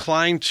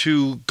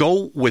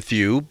go with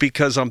you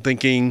because I'm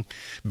thinking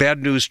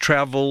bad news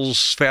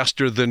travels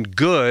faster than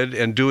good,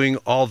 and doing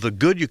all the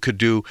good you could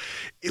do,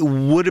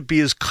 would it be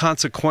as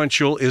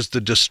consequential as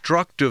the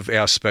destructive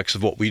aspects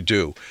of what we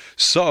do?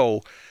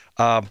 So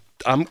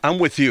I'm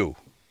with you.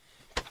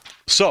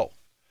 So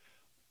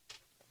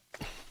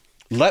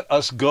let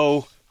us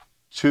go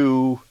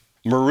to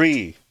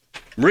Marie.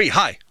 Marie,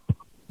 hi.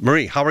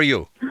 Marie, how are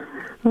you?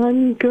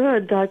 I'm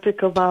good, Dr.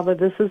 Kobaba.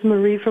 This is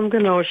Marie from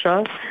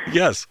Kenosha.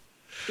 Yes.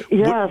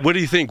 Yes. What do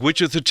you think?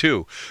 Which of the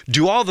two?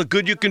 Do all the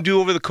good you can do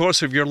over the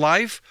course of your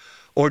life,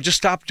 or just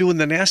stop doing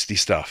the nasty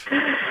stuff?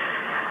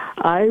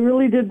 I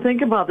really did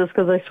think about this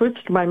because I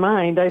switched my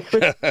mind. I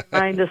switched my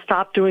mind to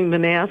stop doing the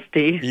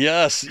nasty.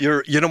 Yes,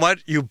 you know what?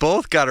 You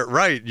both got it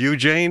right, you,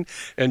 Jane,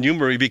 and you,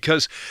 Marie,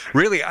 because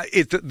really,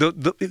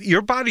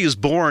 your body is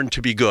born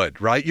to be good,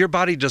 right? Your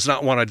body does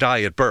not want to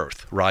die at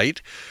birth,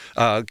 right?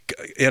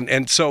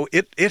 And so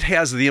it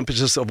has the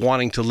impetus of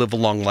wanting to live a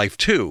long life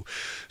too.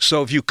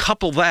 So if you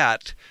couple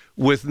that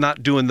with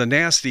not doing the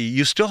nasty,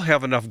 you still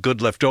have enough good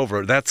left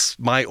over. That's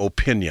my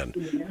opinion.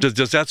 Yeah.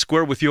 Does that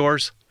square with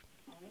yours?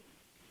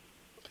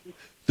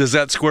 Does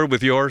that square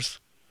with yours?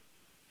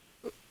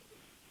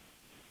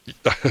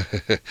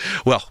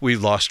 Well, we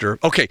lost her.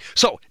 Okay,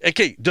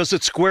 does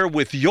it square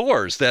with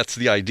yours? That's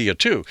the idea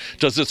too.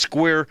 Does it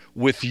square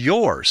with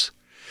yours?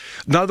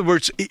 In other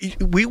words,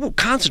 we will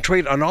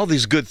concentrate on all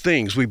these good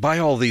things. We buy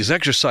all these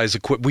exercise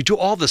equipment. We do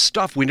all this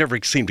stuff. We never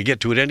seem to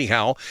get to it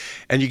anyhow.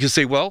 And you can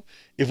say, well,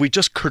 if we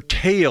just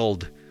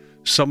curtailed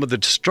some of the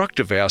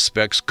destructive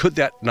aspects, could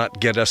that not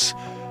get us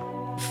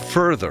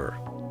further?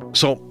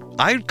 So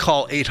I'd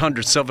call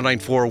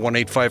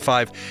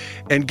 800-794-1855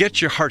 and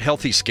get your heart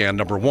healthy scan,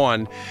 number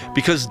one,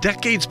 because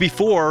decades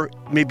before,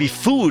 maybe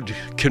food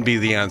can be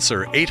the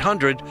answer.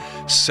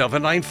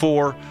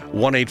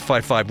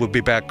 800-794-1855. We'll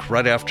be back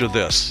right after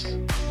this.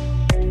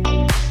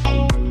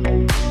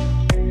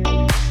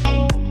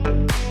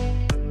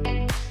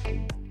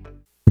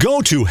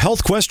 Go to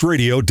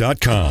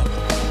healthquestradio.com.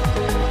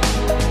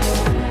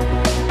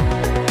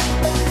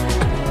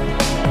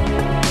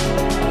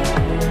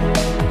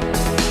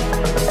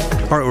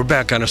 All right, we're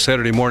back on a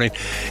Saturday morning.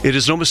 It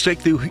is no mistake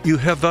that you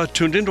have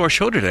tuned into our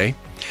show today.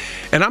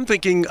 And I'm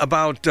thinking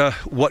about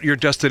what your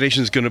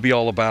destination is going to be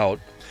all about.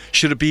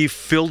 Should it be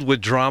filled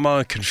with drama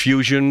and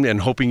confusion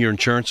and hoping your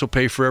insurance will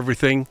pay for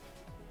everything?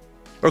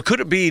 Or could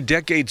it be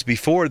decades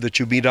before that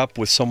you meet up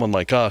with someone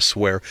like us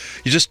where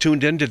you just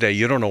tuned in today?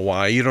 You don't know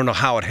why. You don't know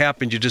how it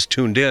happened. You just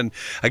tuned in.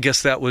 I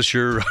guess that was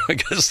your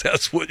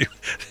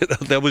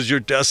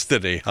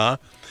destiny, huh?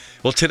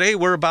 Well, today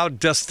we're about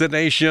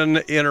destination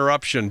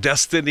interruption,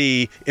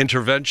 destiny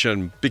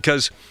intervention,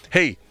 because,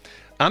 hey,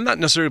 I'm not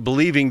necessarily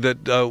believing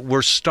that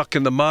we're stuck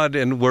in the mud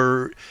and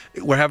we're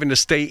having to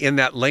stay in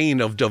that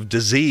lane of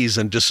disease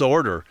and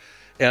disorder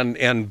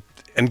and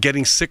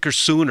getting sicker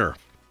sooner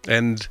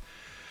and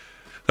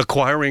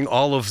acquiring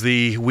all of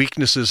the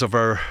weaknesses of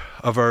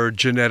our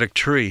genetic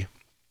tree.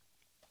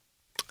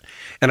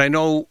 And I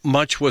know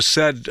much was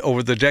said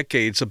over the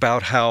decades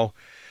about how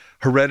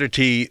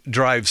heredity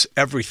drives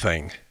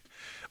everything.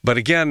 But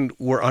again,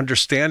 we're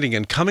understanding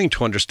and coming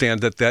to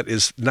understand that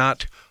is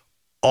not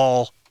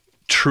all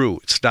true.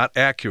 It's not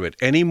accurate,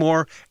 any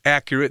more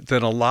accurate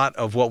than a lot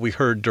of what we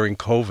heard during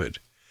COVID.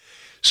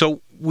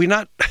 So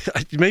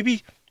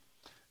maybe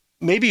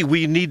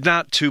we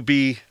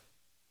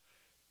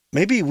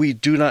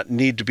do not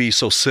need to be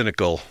so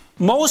cynical.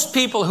 Most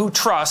people who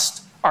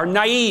trust are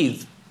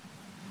naive.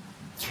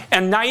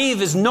 And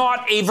naive is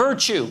not a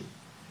virtue.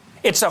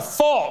 It's a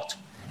fault.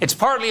 It's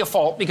partly a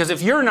fault because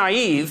if you're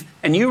naive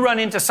and you run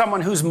into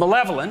someone who's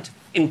malevolent,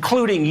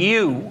 including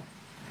you,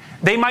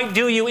 they might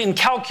do you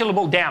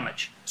incalculable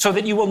damage so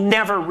that you will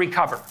never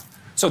recover.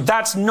 So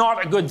that's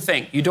not a good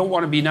thing. You don't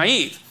want to be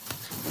naive.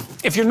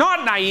 If you're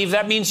not naive,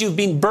 that means you've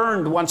been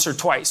burned once or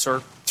twice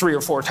or 3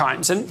 or 4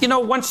 times. And,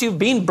 once you've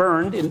been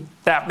burned in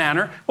that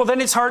manner, well,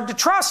 then it's hard to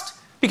trust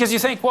because you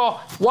think,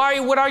 well, why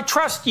would I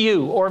trust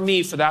you or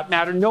me for that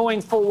matter,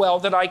 knowing full well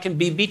that I can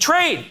be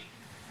betrayed?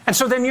 And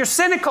so then you're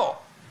cynical.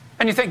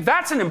 And you think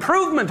that's an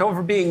improvement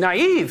over being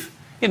naive.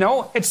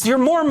 You're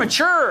more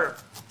mature,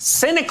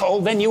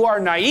 cynical than you are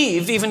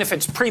naive, even if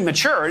it's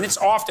premature. And it's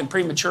often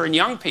premature in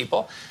young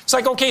people. It's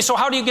like, okay, so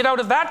how do you get out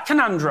of that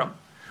conundrum?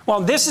 Well,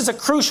 this is a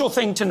crucial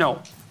thing to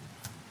know.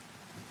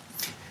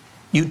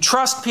 You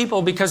trust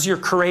people because you're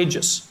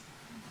courageous.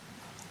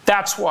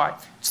 That's why.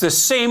 It's the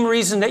same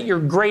reason that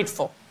you're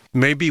grateful.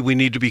 Maybe we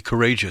need to be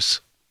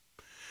courageous.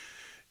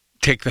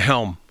 take the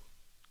helm,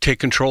 take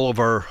control of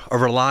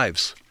our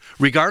lives.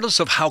 Regardless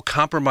of how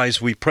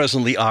compromised we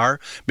presently are,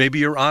 maybe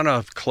you're on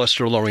a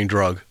cholesterol-lowering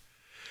drug.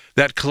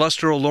 That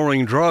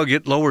cholesterol-lowering drug,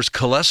 it lowers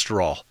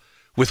cholesterol.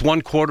 With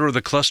 1/4 of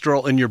the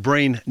cholesterol in your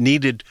brain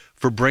needed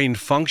for brain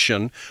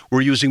function,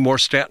 we're using more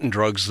statin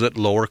drugs that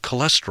lower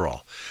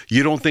cholesterol.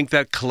 You don't think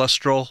that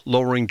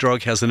cholesterol-lowering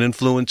drug has an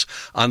influence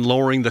on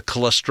lowering the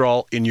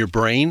cholesterol in your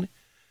brain,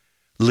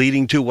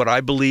 leading to what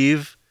I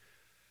believe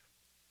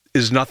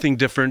is nothing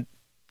different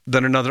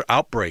than another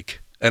outbreak,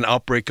 an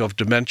outbreak of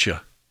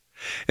dementia.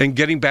 And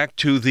getting back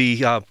to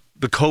the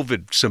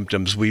COVID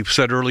symptoms, we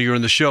said earlier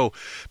in the show,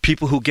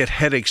 people who get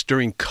headaches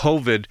during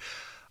COVID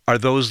are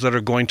those that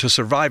are going to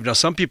survive. Now,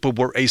 some people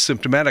were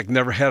asymptomatic,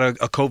 never had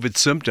a COVID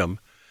symptom.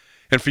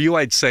 And for you,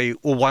 I'd say,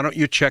 well, why don't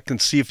you check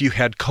and see if you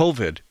had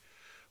COVID?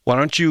 Why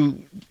don't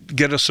you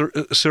get a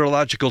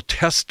serological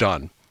test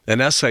done,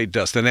 an assay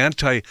test, an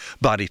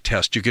antibody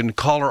test? You can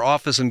call our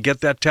office and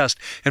get that test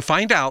and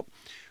find out,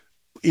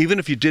 even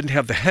if you didn't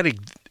have the headache,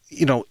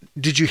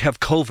 did you have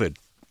COVID?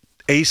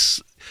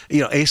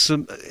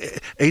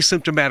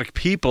 Asymptomatic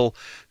people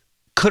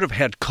could have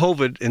had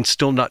COVID and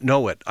still not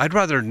know it. I'd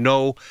rather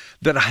know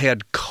that I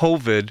had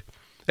COVID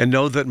and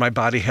know that my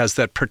body has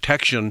that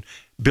protection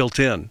built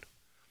in.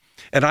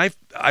 And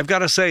I've got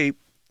to say,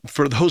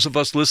 for those of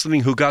us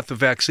listening who got the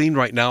vaccine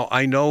right now,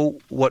 I know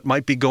what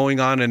might be going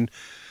on in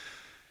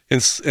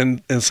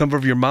some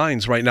of your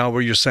minds right now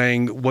where you're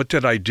saying, what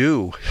did I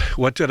do?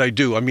 What did I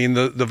do? I mean,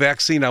 the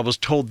vaccine, I was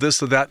told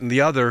this or that and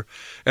the other,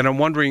 and I'm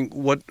wondering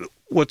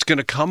what's going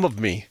to come of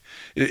me.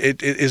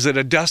 Is it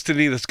a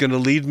destiny that's going to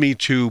lead me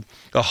to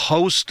a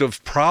host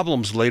of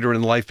problems later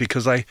in life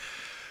because I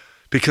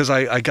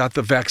got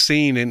the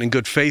vaccine and in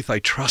good faith I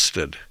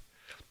trusted?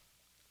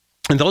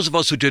 And those of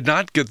us who did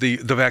not get the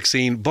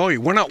vaccine, boy,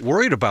 we're not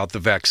worried about the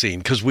vaccine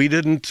because we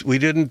didn't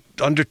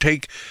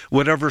undertake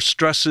whatever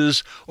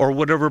stresses or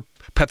whatever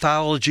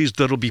pathologies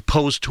that'll be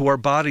posed to our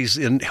bodies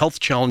in health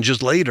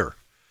challenges later.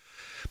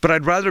 But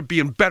I'd rather be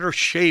in better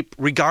shape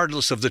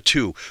regardless of the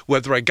two,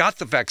 whether I got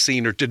the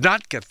vaccine or did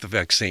not get the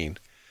vaccine.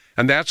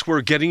 And that's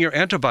where getting your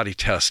antibody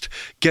test,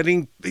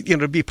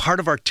 to be part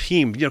of our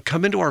team,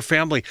 come into our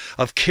family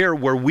of care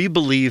where we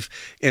believe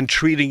in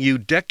treating you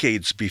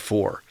decades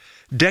before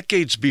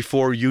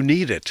you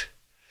need it.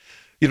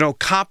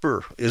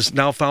 Copper is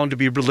now found to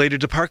be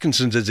related to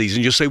Parkinson's disease.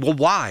 And you say, well,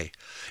 why?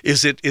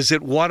 Is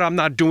it what I'm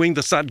not doing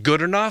that's not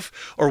good enough,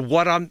 or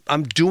what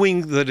I'm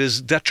doing that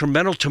is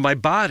detrimental to my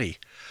body?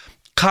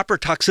 Copper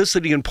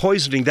toxicity and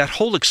poisoning, that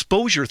whole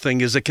exposure thing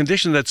is a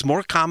condition that's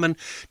more common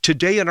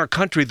today in our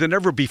country than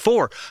ever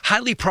before.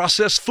 Highly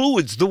processed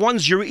foods, the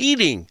ones you're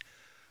eating.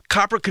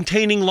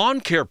 Copper-containing lawn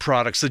care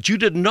products that you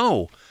didn't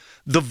know.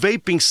 The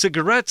vaping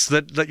cigarettes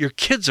that your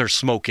kids are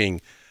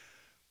smoking.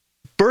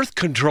 Birth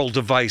control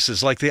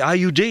devices like the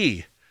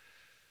IUD.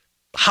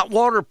 Hot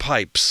water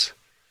pipes.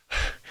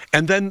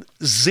 And then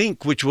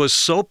zinc, which was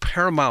so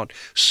paramount,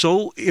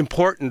 so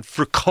important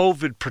for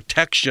COVID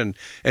protection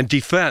and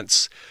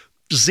defense.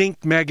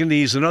 Zinc,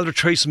 manganese, and other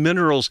trace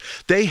minerals,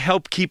 they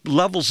help keep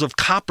levels of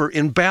copper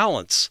in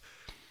balance.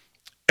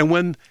 And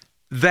when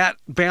that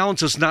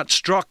balance is not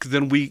struck,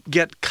 then we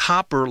get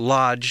copper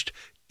lodged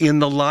in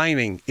the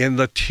lining, in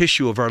the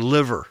tissue of our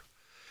liver.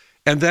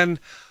 And then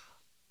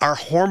our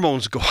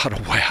hormones go out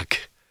of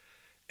whack.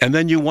 And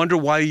then you wonder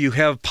why you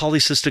have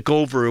polycystic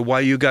ovary, why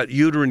you got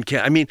uterine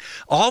cancer. I mean,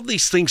 all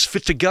these things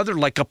fit together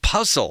like a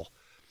puzzle.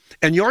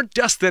 And your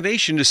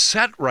destination is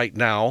set right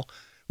now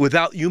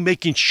without you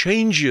making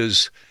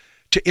changes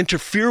to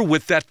interfere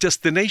with that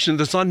destination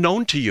that's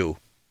unknown to you.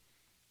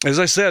 As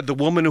I said, the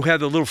woman who had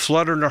the little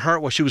flutter in her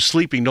heart while she was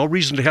sleeping, no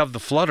reason to have the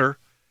flutter.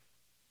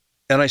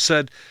 And I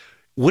said,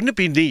 wouldn't it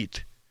be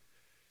neat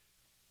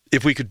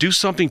if we could do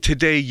something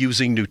today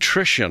using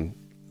nutrition,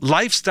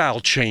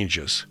 lifestyle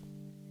changes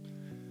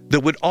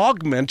that would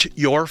augment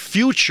your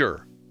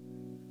future?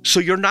 So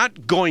you're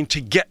not going to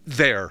get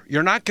there.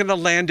 You're not going to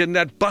land in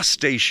that bus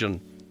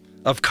station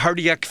of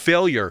cardiac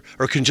failure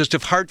or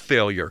congestive heart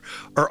failure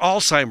or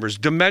Alzheimer's,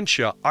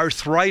 dementia,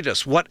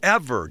 arthritis,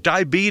 whatever,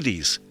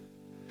 diabetes.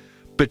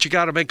 But you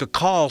got to make a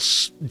call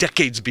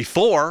decades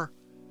before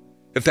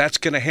if that's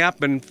going to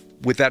happen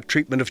with that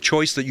treatment of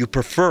choice that you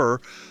prefer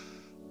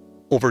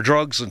over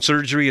drugs and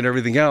surgery and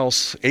everything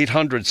else.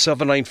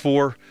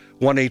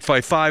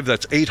 800-794-1855.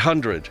 That's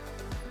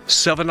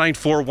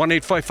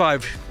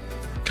 800-794-1855.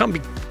 Come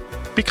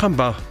become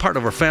a part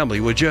of our family,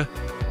 would you?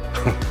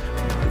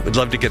 We'd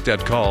love to get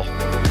that call.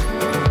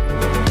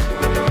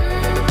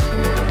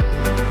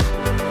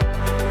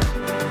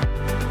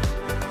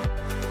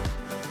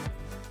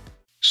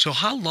 So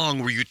how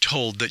long were you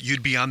told that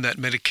you'd be on that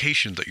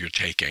medication that you're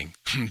taking?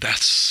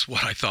 That's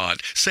what I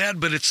thought. Sad,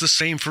 but it's the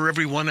same for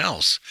everyone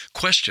else.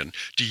 Question,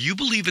 do you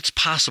believe it's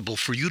possible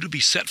for you to be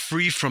set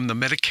free from the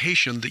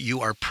medication that you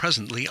are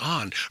presently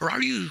on? Or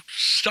are you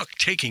stuck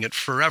taking it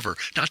forever,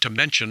 not to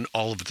mention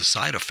all of the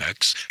side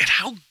effects? And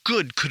how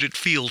good could it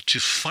feel to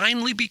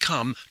finally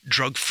become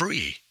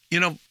drug-free? You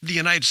know, the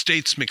United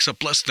States makes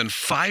up less than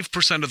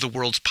 5% of the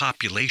world's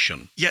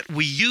population, yet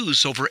we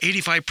use over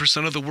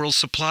 85% of the world's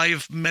supply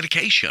of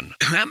medication.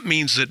 That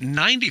means that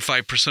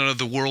 95% of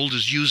the world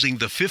is using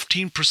the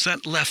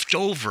 15%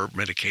 leftover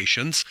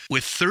medications,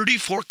 with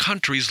 34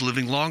 countries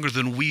living longer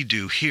than we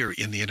do here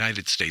in the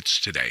United States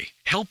today.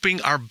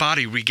 Helping our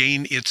body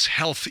regain its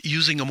health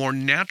using a more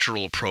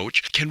natural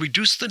approach can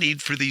reduce the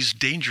need for these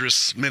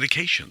dangerous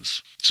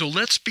medications. So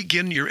let's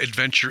begin your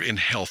adventure in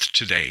health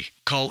today.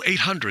 Call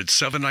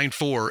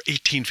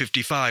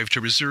 800-794-1855 to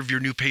reserve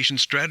your new patient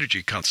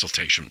strategy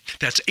consultation.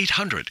 That's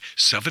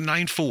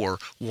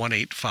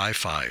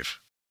 800-794-1855.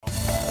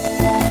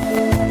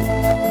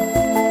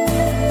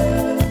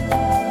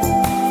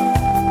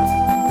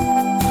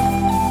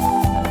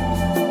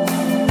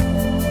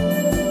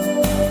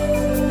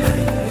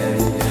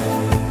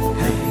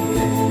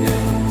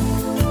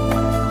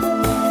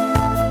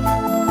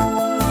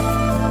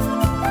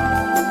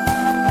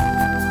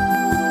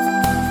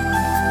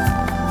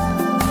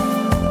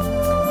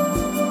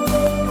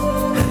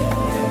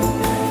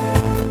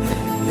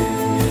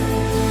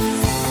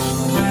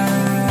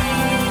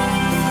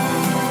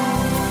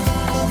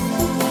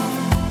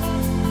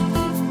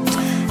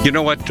 You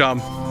know what?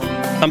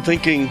 I'm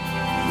thinking,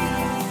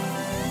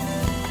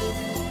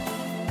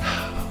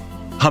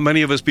 how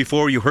many of us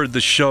before you heard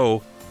the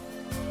show,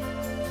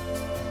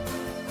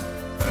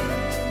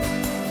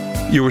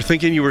 you were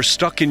thinking you were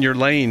stuck in your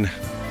lane,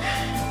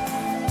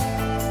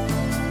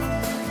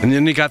 and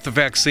then you got the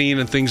vaccine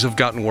and things have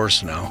gotten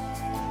worse now.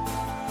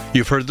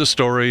 You've heard the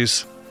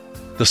stories,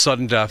 the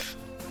sudden death,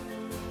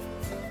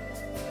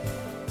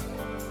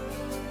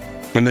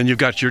 and then you've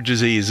got your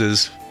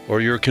diseases or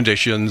your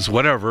conditions,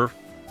 whatever.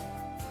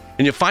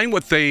 And you find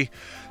what they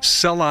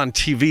sell on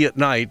TV at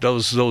night,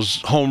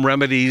 those home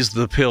remedies,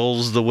 the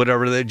pills, the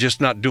whatever, they're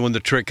just not doing the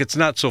trick. It's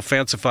not so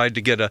fancified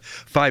to get a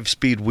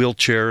 5-speed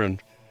wheelchair,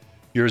 and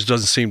yours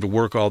doesn't seem to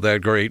work all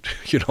that great,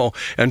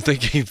 and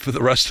thinking for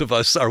the rest of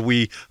us, are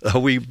we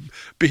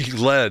being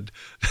led?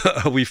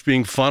 Are we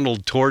being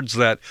funneled towards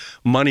that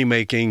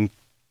money-making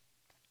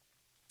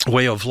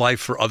way of life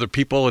for other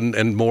people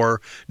and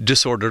more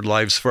disordered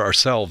lives for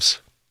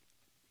ourselves?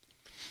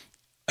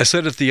 I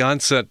said at the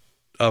onset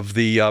of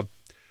the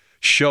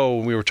show,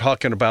 we were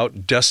talking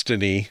about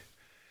destiny.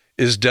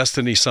 Is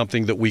destiny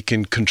something that we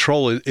can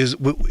control?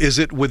 Is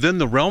it within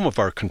the realm of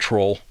our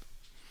control?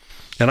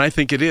 And I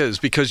think it is,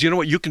 because you know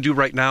what you can do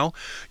right now?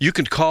 You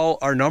can call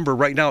our number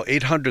right now,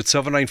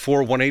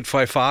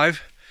 800-794-1855,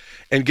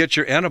 and get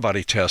your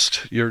antibody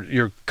test, your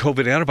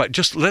COVID antibody.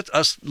 Just let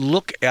us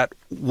look at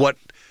what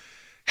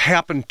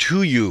happened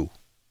to you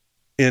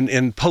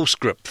in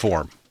postscript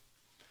form.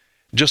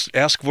 Just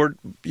ask for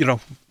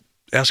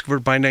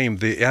it by name,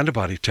 the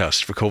antibody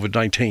test for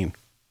COVID-19.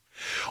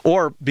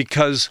 Or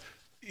because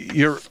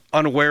you're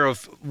unaware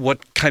of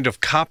what kind of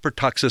copper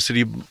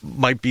toxicity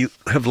might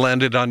have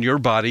landed on your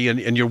body,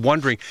 and you're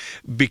wondering,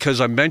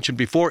 because I mentioned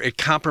before, it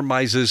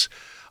compromises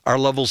our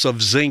levels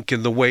of zinc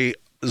and the way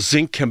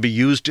zinc can be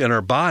used in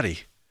our body.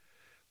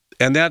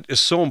 And that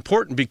is so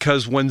important,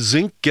 because when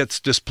zinc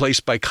gets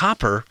displaced by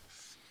copper,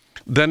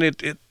 then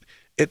it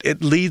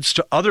leads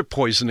to other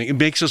poisoning. It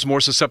makes us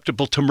more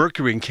susceptible to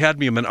mercury and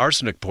cadmium and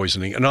arsenic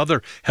poisoning and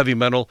other heavy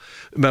metals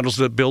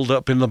that build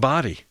up in the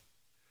body.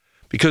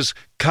 Because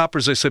copper,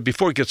 as I said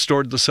before, gets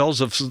stored in the cells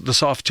of the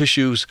soft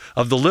tissues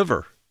of the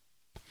liver.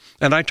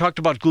 And I talked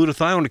about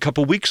glutathione a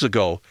couple weeks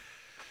ago.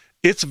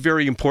 It's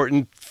very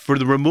important for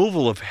the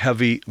removal of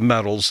heavy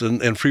metals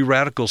and free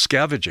radical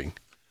scavenging.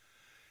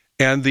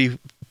 And the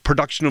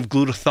production of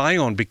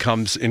glutathione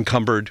becomes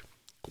encumbered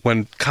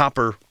when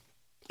copper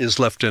is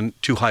left in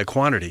too high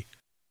quantity.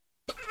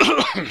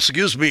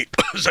 Excuse me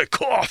as I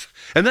cough.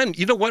 And then,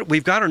 you know what?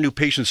 We've got our new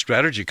patient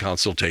strategy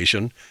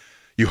consultation.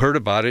 You heard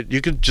about it.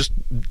 You can just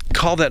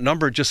call that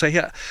number and just say,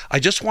 yeah, I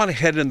just want to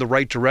head in the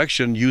right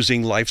direction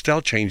using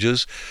lifestyle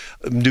changes,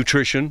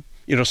 nutrition,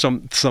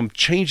 some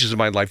changes in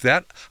my life.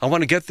 That I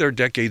want to get there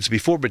decades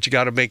before, but you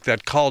got to make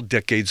that call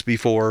decades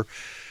before,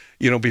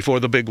 before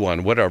the big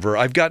one, whatever.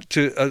 I've got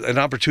an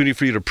opportunity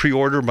for you to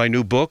pre-order my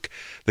new book,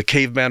 The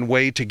Caveman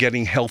Way to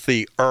Getting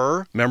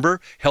Healthier.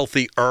 Remember,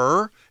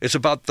 healthier. It's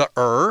about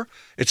the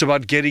It's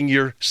about getting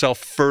yourself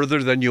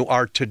further than you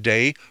are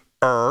today.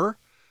 Or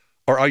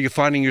are you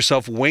finding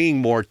yourself weighing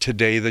more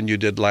today than you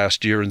did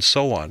last year, and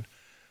so on?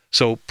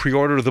 So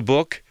pre-order the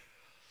book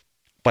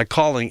by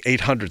calling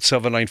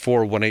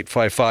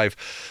 800-794-1855.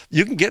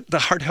 You can get the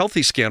Heart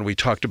Healthy Scan we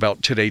talked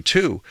about today,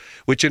 too,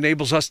 which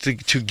enables us to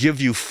give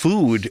you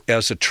food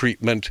as a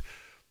treatment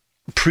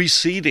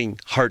preceding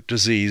heart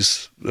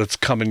disease that's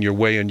coming your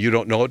way, and you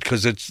don't know it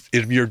because it's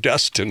in your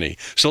destiny.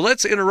 So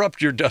let's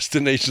interrupt your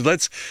destination.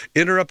 Let's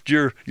interrupt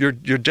your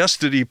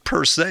destiny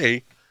per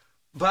se,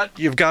 but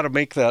you've got to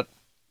make that.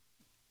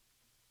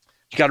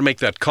 You got to make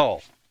that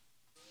call.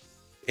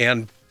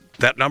 And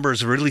that number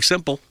is really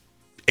simple.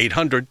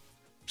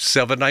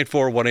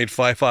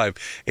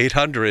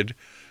 800-794-1855.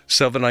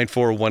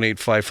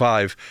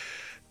 800-794-1855.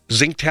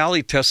 Zinc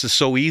tally test is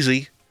so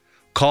easy.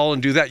 Call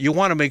and do that. You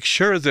want to make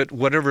sure that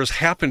whatever has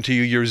happened to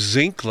you, your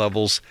zinc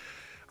levels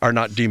are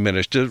not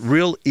diminished. A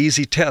real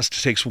easy test.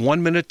 It takes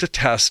 1 minute to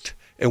test,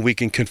 and we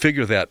can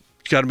configure that.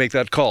 You got to make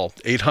that call,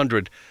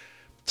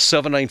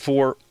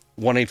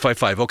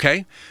 800-794-1855,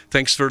 okay?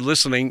 Thanks for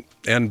listening,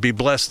 and be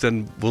blessed,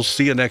 and we'll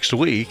see you next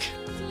week.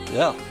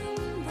 Yeah.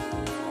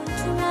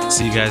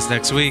 See you guys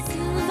next week.